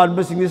yung pan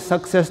basing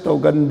success to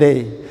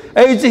gande.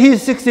 Ay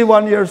he's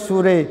 61 years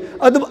sure.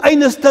 Ado ay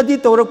na study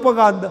torag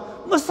paganda.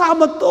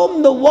 Masama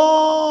tom na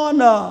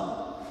wana.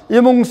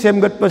 Yung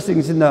semgat pasing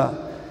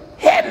sina.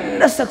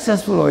 Henna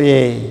successful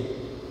oye.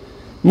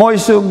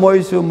 Moisu.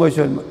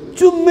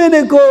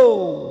 Chumeneko.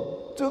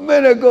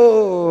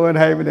 And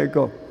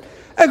haimeneko.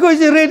 Eko is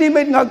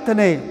ready-made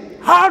ngaktane.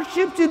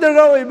 Hardship si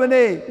daraw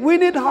ibane. We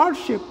need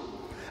hardship.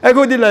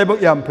 Eko di laibok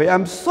yampe.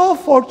 I'm so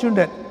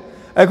fortunate.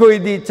 Eko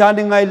di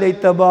chaningay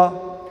later ba,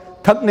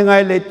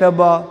 takningay later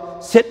ba,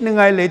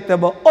 setningay later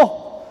ba.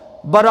 Oh,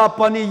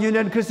 Barapani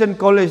Union Christian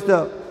College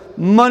da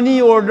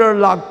money order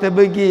lakte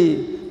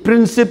bagi.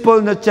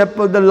 Principal na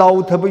chapel da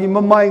law thabagi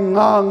mamay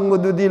ngang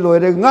madudi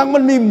loire ngang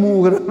man mi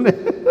mu garane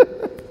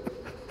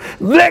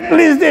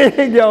blacklist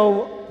de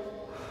yaw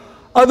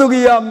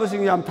adugi yam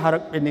sing yam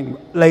tharak pening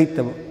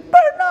laita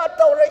parna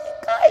tawra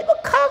kai ba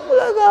khang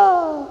laga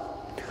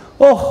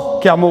oh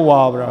kyamo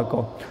wabra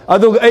ko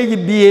adug ai gi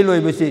ba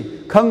loi basi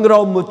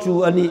khangrau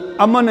muchu ani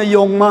amana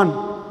yongman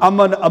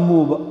amana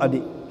amu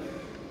ani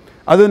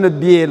aduna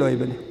ba loi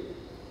bani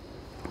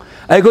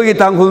ai ko gi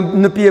tang hu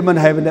napi man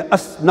hai bane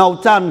as now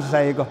chance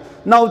sai ko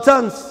now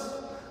chance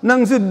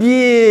nang su bi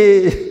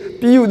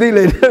piu dei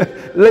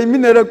le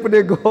minarak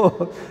pade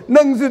ko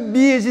nang su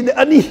bi sin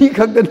ani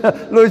khak na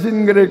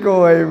loisin gre ko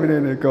ai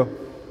bane ko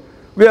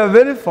we are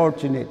very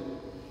fortunate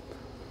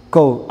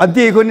ko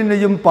adi ko ni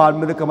yum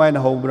pan ma kamai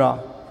na hobra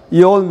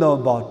you all know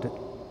about it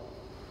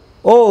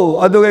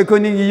oh adu ko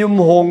ni yum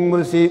hong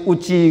ma si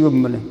uchi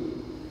gum ne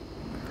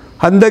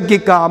handak ki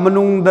ka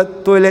manung da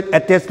toilet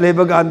attached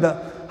labor ganda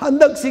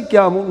handak si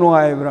kya mo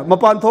nungai bra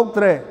mapan thok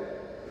tre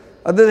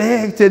adu he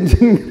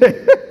changing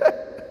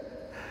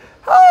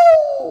how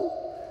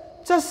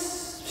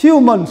just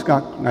few months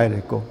ka ngai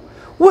ko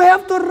we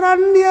have to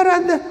run here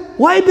and there.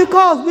 Why?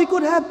 Because we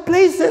could have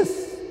places,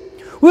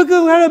 we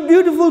could have a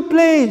beautiful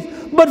place,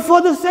 but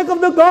for the sake of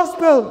the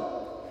gospel,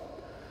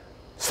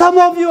 some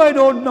of you I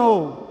don't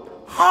know,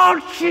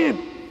 hardship,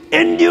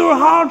 endure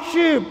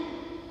hardship.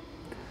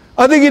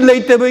 Adagi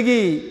later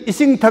bagi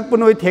ising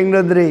thakpanoi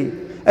thengnadre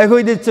I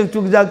did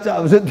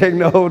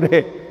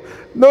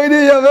no,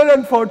 they are very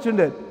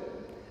unfortunate.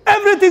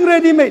 Everything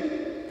ready-made.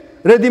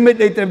 Ready-made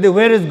later.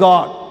 Where is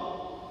God?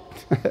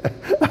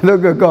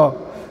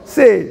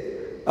 Say,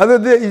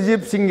 other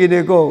Egypt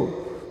singing go.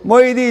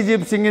 Moi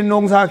Egypt singing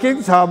nong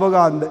saking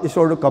sabagan is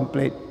sort of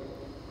complete.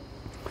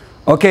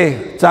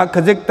 Okay, Chak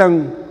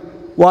Kajiktang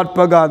what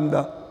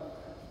paganda.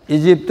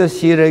 Egypt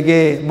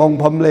sirege mong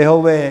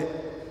pamlehowe.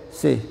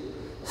 See,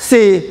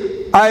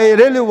 I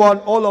really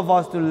want all of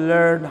us to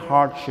learn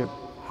hardship.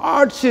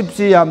 Hardship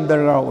siyam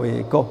daraw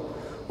ko.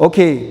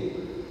 Okay.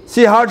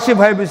 Si hardship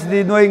hai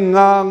bisidi noi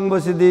ngang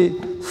bisidi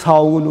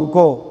saunu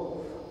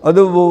ko.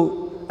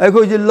 Adubu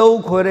ako ji low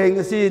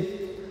khoreng si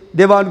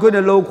devan ko na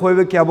low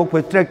khoibe kya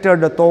bok tractor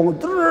da tong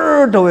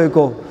tawe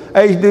ko.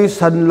 Ai di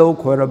san low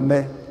khoram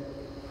me.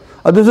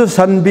 Adu su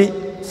san bi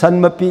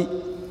san mapi.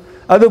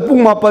 Adu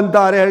pung mapan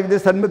tare har di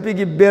san mapi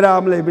ki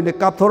beram le bine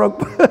kap thorak.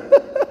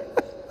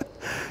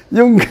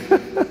 Yung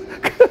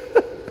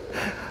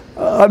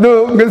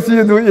ado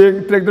ngasi do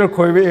eng tractor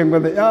khoibe eng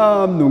ba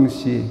yam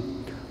nungsi.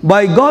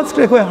 By God's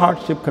grace,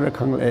 hardship kara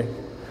khangle.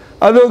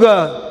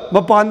 Adoga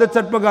mapanda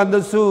chatpa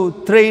ganda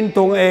su train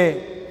tong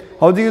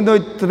how do you know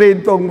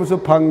train tong musu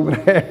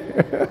phangbre?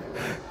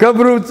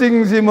 Kabru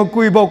ching si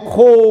makui ba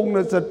khong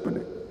na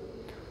chatpa.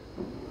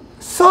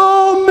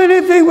 So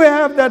many things we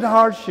have that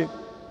hardship.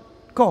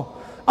 Ko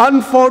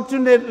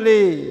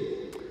unfortunately,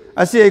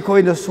 Asi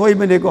khoi na soi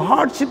mane ko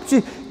hardship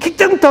si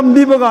kitang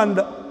tambi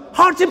baganda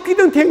hardship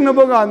kitang theng na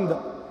baganda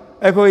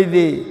khoi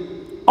di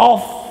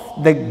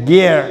off the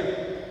gear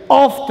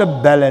off the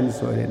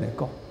balance oi ne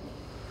ko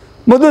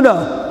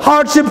maduna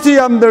hardship si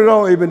am der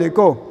ro ibne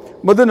ko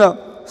maduna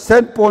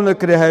Saint Paul na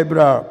kre hai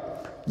bra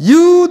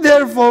you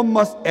therefore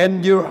must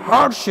endure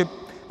hardship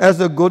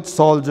as a good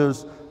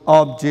soldiers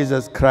of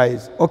Jesus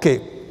Christ.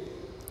 Okay.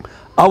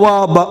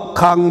 Awa ba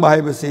khang ba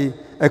hai basi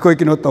khoi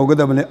kino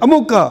tawgadabane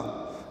amuka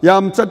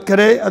Yam chat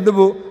kare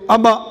adubu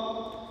ama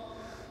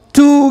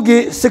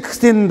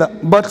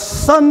 2:16 but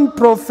shun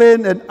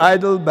profane and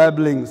idle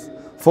babblings,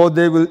 for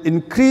they will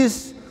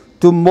increase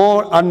to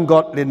more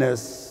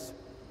ungodliness,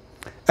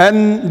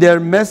 and their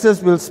message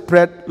will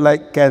spread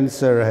like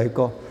cancer.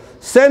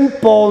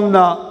 Saint Paul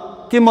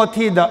na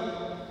Timothy da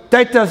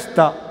Titus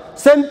da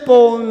Saint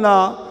Paul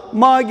na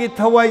magi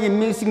thawai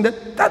mixing da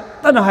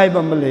tatana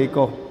haiba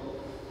maleko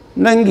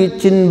nangi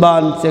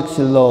chinban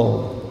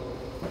sexual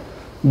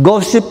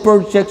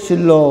gossiper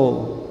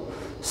sexual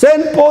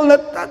Saint Paul na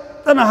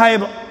tatana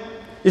haiba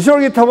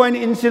isor gi thawai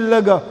ni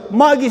insillaga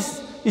magi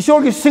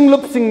isor gi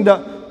singlup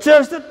singda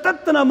church da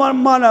tatana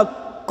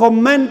mana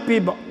comment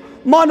people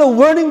mana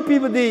warning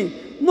people di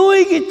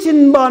noi gi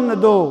chinban na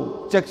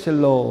do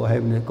sexual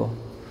haibne ko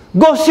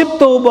gossip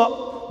to ba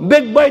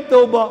backbite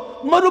to ba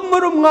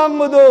marum ngang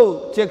mo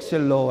do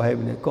sexual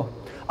haibne ko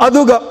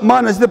aduga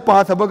manas de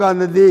patha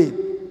bagana di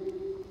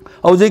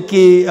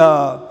aujeki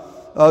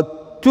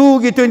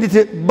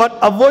 2:23 but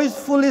avoid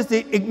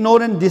foolishly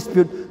ignorant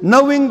dispute,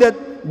 knowing that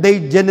they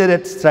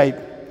generate strife.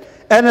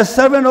 And a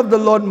servant of the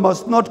Lord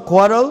must not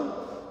quarrel,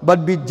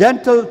 but be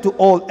gentle to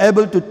all,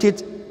 able to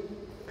teach,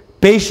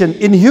 patient,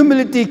 in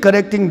humility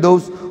correcting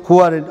those who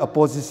are in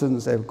opposition.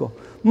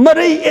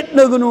 Maray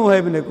etna gunu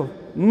hebne ko.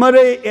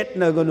 Maray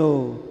etna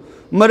gunu.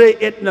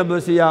 Maray etna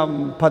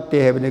basiyam patte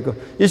hebne ko.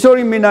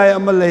 Isori minay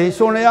amalay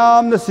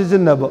sonayam na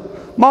season na ba.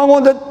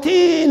 Mangon da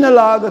tina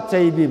laga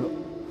chaybi ba.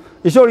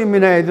 Isori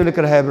minay do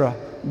lekar hebra.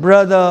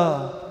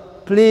 Brother,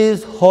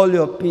 please hold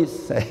your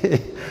peace.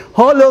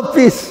 Hold your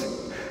peace.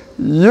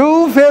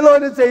 You fellow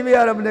na chaybi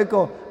arabne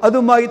ko.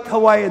 Adu magi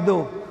thawai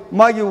do.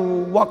 Magi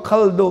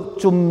wakal do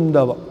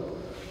chumda ba.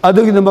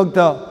 Adu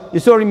ginamagta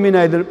isori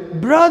minay do.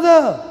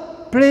 Brother,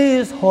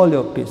 please hold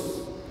your peace.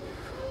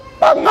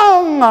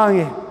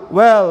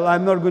 Well,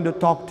 I'm not going to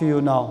talk to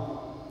you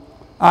now.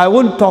 I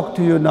won't talk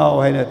to you now.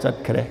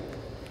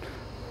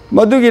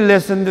 Madugi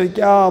lesson do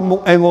kya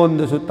muk engon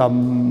do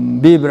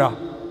sutam bibra.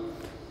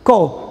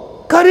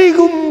 Ko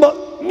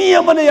karigumba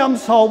miya manayam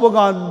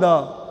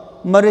saubaganda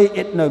mare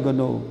etna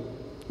gano.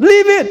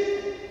 Leave it.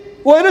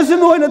 Why sin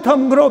hoy na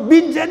thamgro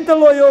be gentle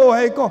oyo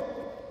hai ko.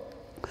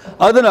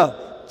 Adana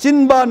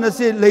chinba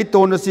nasi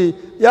leito nasi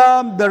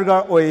yam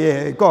darga oye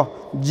hai ko.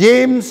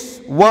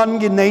 James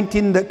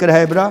 1:19 da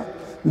karhebra.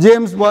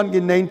 James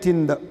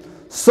 1:19 da.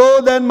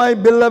 So then, my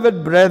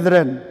beloved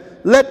brethren,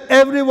 let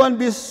everyone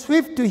be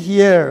swift to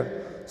hear,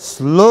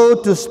 slow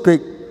to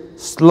speak,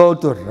 slow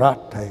to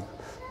wrath.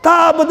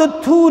 Ta ba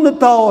da thu na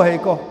tao hai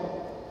ko.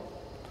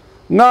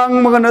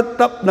 Ngang mga na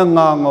tap na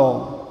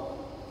ngango.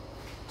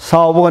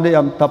 Sao ba na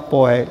yam tap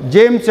po hai.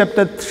 James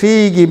chapter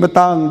 3 gi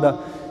matang da.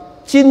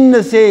 Chin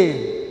na si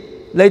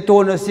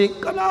leito na si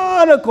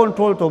kana na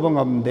control to bang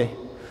amde.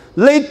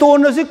 Leito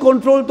na si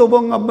control to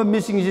bang am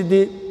missing si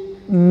di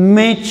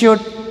matured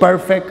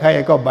perfect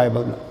hai ko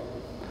Bible na.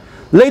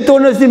 Leito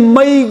na si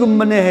may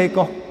gumane hai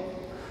ko.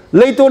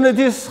 Leito na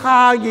si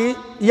sagi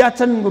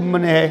yachan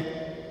gumane hai.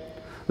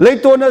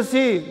 Leito na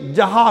si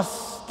jahas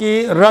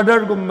ki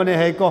rudder gumane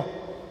hai ko.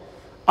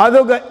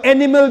 Adoga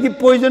animal ki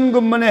poison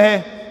gumane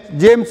hai.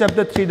 James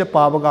chapter 3 the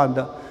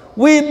pavaganda.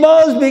 We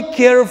must be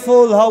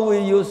careful how we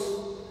use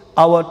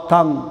our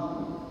tongue,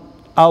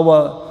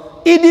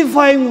 our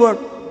edifying word.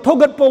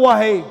 Thogat pa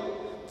wahay.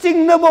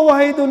 Ching na ba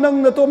wahay do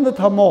nang natom na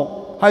thamo.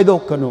 Hay do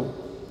kanu.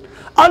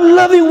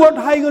 Unloving word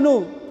hay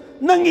kanu.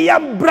 Nang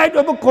iyam bright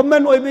of a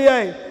comment oy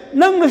biyay.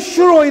 Nang na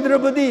sure oy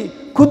drabadi.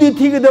 Kudi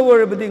tiga da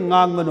word badi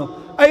ngang kanu.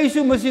 Ay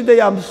su masida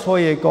yam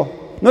soye ko.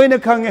 Noy na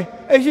kange.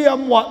 Ay su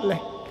yam watle.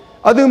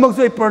 Adung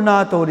magsoy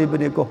pernato ri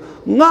badi ko.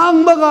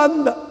 Ngang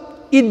maganda.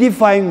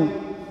 Edifying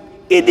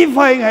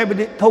hay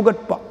badi.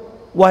 Thogat pa.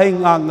 Wahay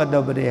ngang nga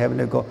da badi hay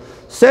badi ko.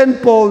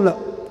 Saint Paul na.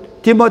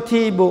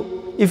 Timothy bo.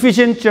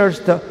 Ephesian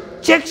church ta.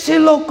 Check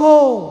sila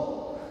ko.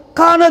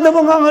 Kana da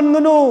bangangan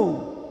ngano.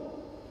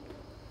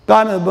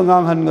 Kana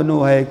bangangan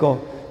ngano hai ko.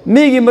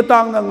 Migi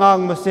matang na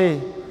ngang masi.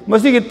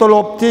 Masi ki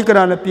tolop ti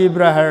kana na pi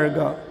bra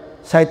herga.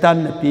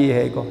 Saitan na pi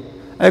hai ko.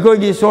 Ay ko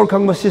gi sor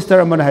khang ma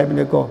sister man hai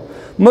bne ko.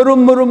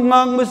 Marum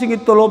ngang masi ki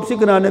tolop si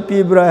kana na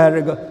pi bra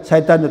herga.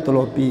 Saitan na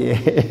tolop pi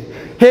hai.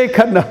 He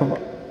kana ma.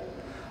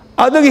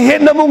 Adog he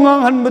na mo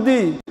ngang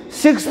badi.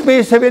 6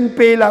 pay 7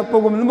 pay la po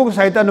gum mo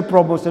saitan na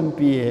promotion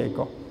pi hai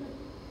ko.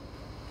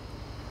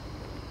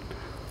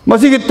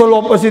 Masih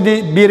tolop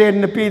asidi biren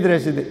na pidre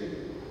asidi.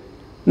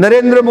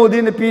 Narendra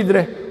Modi na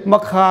pidre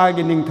makha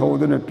gining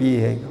thodo na pi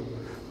hai.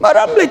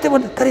 Maram lete mo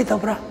kari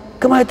tobra,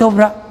 kamay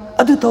tobra,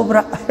 adu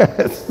tobra.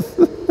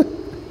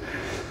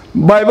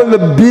 Bible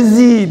na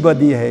busy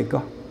body hai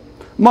ko.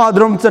 ma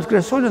drum chat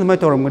kre so na mai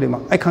toram gani ma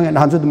ai khang na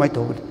han su mai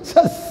to gani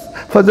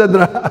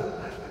fajadra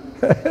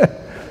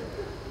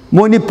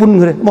moni pun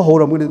gre ma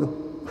horam gani do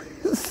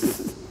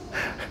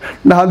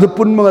na han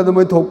pun ma ga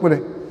mai thok pare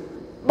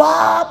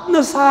bap na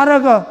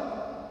saraga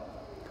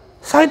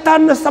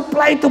Satan na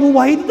supply to mo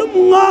wahid to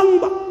ngang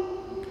ba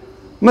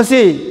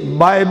masi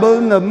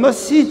Bible na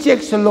masi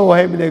check sa lo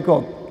hai bine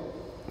ko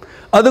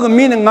ado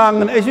mi na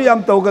ngang na isu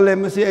yam to gale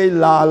masi ay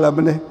lala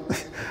bine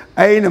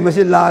ay na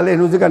masi lale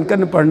no kan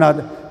kan parna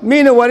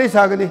mi na wari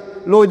sa gani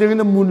lo ding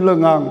na mun la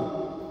ngang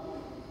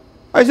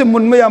ay sa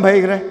mun ma yam hai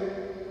gre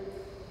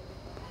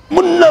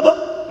mun na ba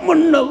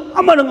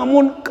amana nga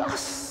mun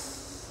kas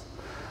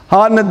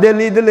ha na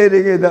Delhi de le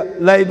re da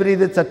library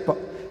de chat pa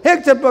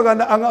hek chat pa ga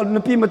na ang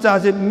napi macha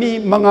se mi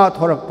manga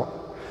thorak pa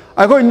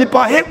ai khoi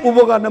nipa hek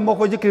ubo ga na mo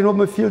khoi ji krino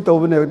ma feel to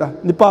bne da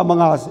nipa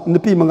manga se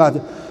napi manga se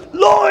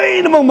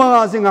loi na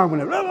manga se ngang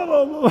bne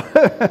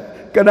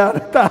kana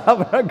ta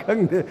ba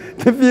kang de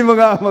napi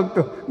manga mak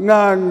to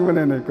ngang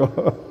bne ne ko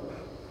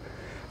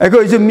ai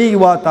khoi ji mi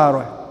wa ta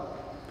roi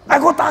ai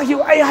ko ta hiu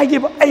ai hai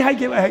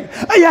ge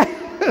ai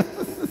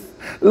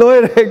loi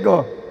re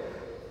ko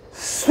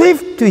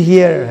swift to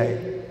hear hai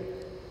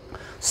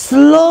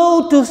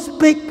slow to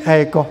speak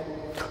hai ko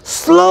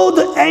slow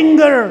to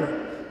anger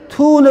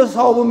thu na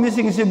saw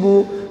missing sibu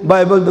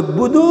Bible the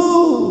budu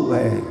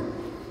hai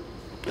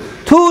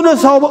thu na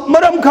saw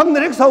maram khang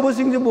direk saw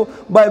sing sibu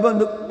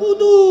Bible the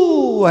budu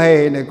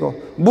hai ne ko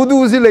budu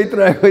si lai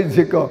trai ko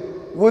ji ko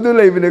budu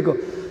lai bine ko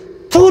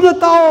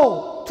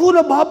thu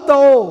na bhap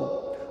tao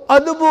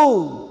adubu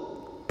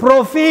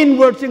profane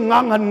words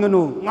ngang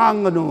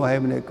nganu hai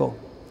bine ko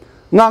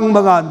ngang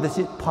bagan da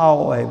si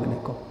phao hai bine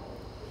ko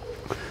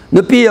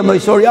napi amai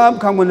soryam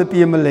khang mo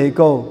napi am le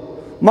ko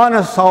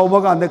mana saw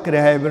bagan da kre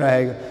hai bra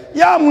hai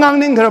yam ngang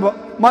ning khra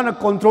mana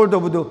control to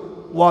budu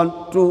 1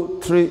 2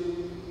 3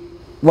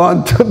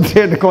 1 2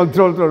 3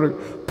 control to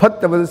phat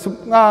ta ba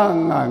sup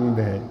ngang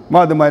de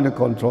ma da mai na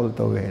control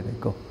to ge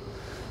ko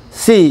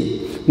si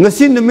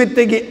ngasi numit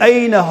te gi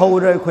aina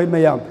haura khoi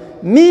mayam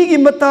mi gi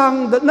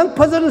matang da nang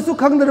phajana su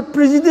khang da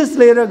prejudice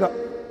le ra ga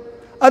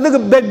adaga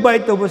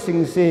backbite to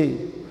sing se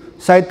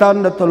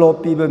Satan na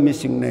tolopi ba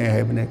missing ne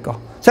hai bne ko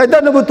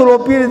Satan na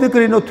tolopi de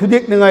krino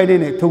thudik ningai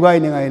ne thugai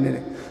ningai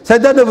ne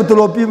Satan na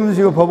tolopi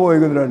misi ko phabo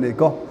egudra ne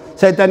ko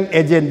Satan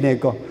agent ne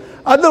ko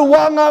other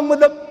wangang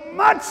with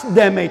much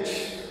damage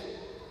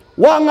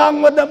wangang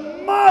with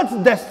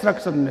much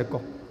destruction ne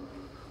ko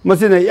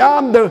masina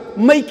yam the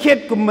mai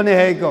khet kum ne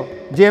hai ko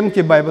James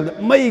ki Bible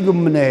mai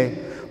gum ne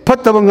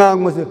phatab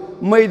ngang mas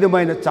mai de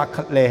mai na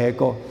chakhat le hai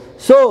ko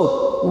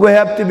so we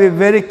have to be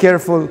very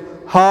careful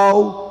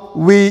how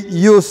we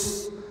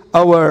use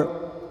our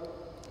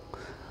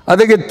I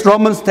think it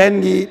Romans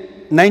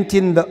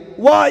 10:19 the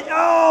wa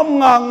yam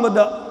ngang ma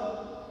da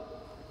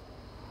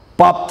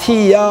pap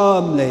thi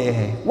yam le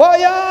wa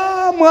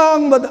yam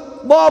ngang ma da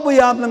ba bu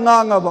yam na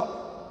ngang ba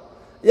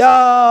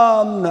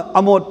yam na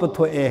amot pa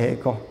tho e he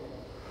ko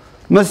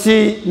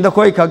masi na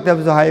khoi khak ta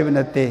so hai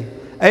ba te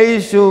ai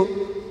su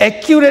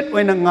accurate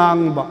wa na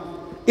ngang ba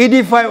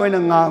edify wa na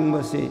ngang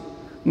ba si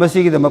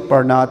masi ki da ma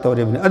parna to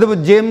re ba adu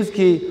James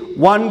ki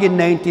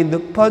 1:19 the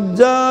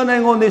pajana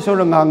ngon de so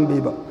ngang bi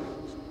ba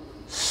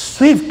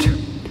swift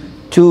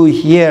to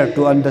hear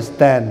to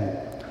understand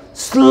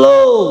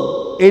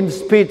slow in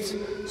speech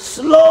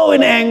slow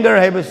in anger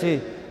hai ba si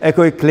ai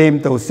koi claim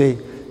to se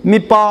mi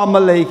pa ma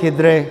lai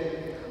khidre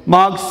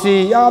mark si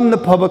yam na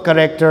phaba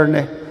character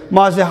ne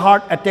ma se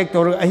heart attack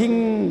to ahing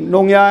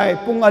nongyai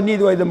pung ani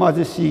doi da ma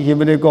se si ki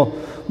bne ko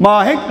ma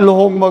hek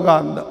lohong ma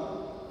gan da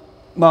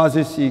ma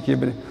se si ki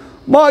bne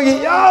ma gi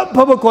ya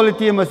phaba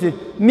quality ma si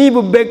mi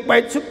bu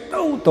backbite su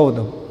to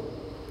da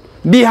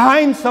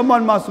behind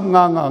someone ma sum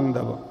ngang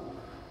da ba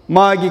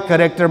ma gi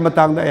character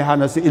matang da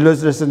hana si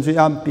illustration su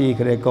yam pi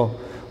kre ko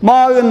ma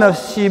na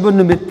sibu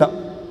numit ta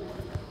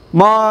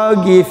ma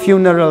gi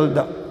funeral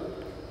da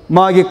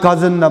ma gi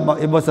cousin na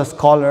it was a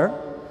scholar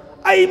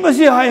ai ma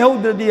si hai ho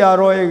da dia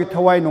roi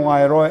thawai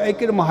nungai roi ai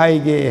kir ma hai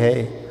ge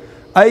he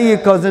ai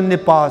cousin ni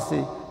pa si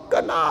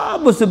kana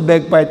bu su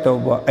backbite to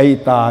ba ai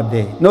ta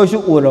de no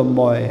su uram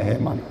moi he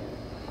man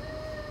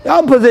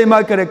yam phazai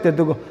ma character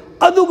to ko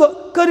aduga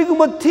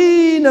kariguma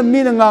thina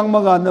mina ngang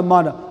maga na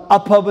mana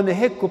aphabane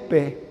hek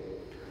kupe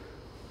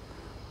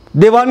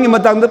dewan gi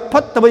matang da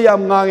phattaba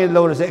yam ngang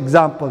lo se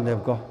example ne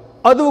ko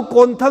adu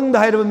konthang da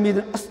hairaba mi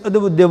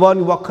adu dewan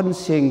gi wakhan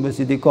seng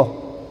basidi ko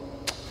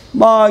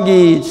magi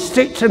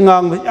strict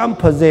ngang yam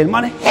phazen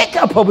man hek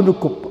aphabanu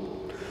kup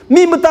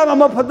mi matang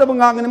ama phattaba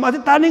ngang ne ma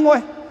taning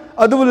oi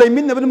adu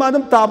leimin ne ma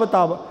dam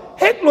taba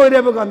hek loi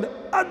re ba gan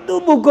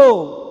adu bu ko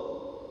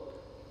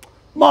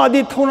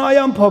Madi thona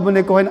yam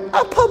phabane ko na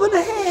aphabane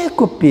he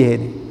ko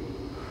pieri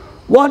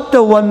what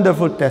a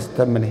wonderful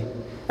testimony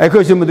ai ko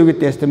simu du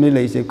testimony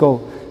lai se ko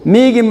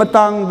mi gi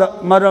matang da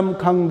maram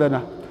khang da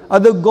na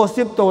adu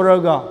gossip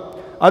toraga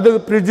adu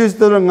prejudice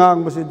to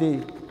ngang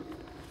basidi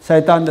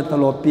Satan da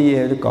talopi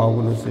e ka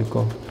gunu se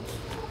ko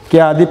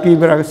kya di pi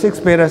bra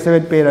 6 pera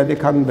 7 pera di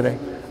khang dre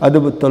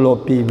adu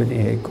talopi bani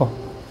he ko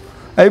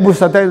ai bu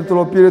satai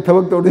to pi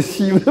thabak to de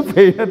si na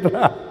pe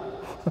na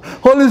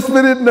Holy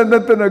Spirit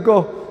na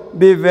ko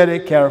be very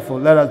careful.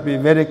 Let us be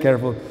very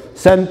careful.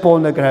 Saint Paul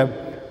na grab,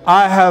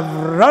 I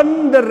have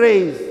run the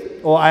race,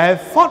 or I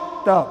have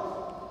fought the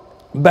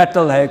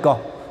battle hai ko,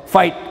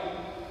 fight.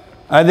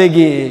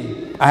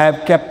 Adegi I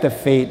have kept the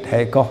faith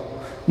hai ko.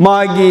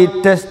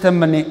 Magi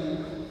testimony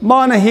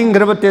mana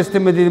hingraba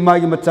testimony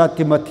magi macha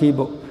Timothy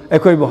bo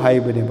ekoi bo hai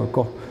bane ba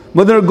ko.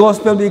 Mother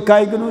gospel bi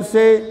kai gnu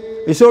se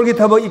Ishor ki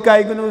thabak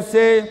ikai gnu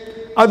se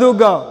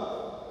aduga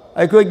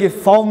ekoi ki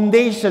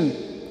foundation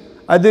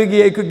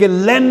adugi ekoi ki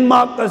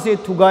landmark ase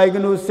thugai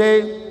gnu se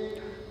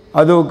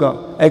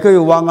aduga ekoi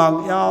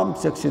wangang yam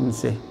section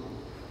se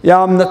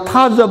yam na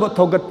thajaba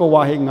thogat pa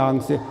wahi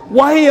ngang se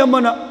wahi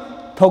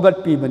amana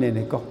thogat pi bane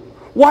ne ko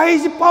wahi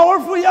is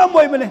powerful yam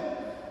boy bane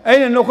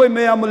aina no koi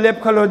mayam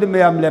lep khalo de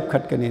mayam lep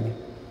khat kani ni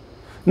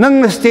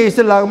nang stage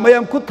la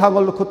mayam khut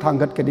thangol khut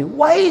thangat kani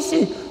why is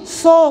it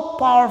so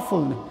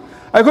powerful ne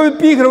ai koi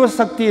pi khro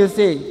sakti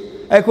ase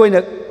ai koi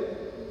na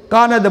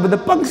kana da bada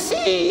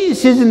pangsi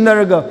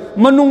sizinaraga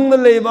manung na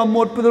leba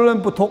mot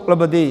pudulon puthok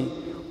labadi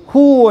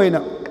hu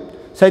oina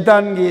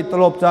Satan gi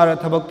tolop chara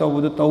thabak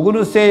tawudu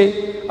tawgunu se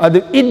adu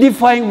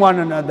edifying one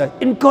another,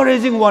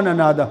 encouraging one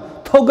another,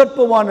 thogat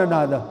pa one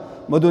another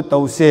madu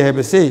tawse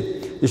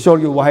hebese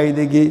Ishor gi wahai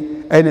degi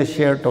aina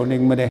share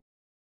toning mane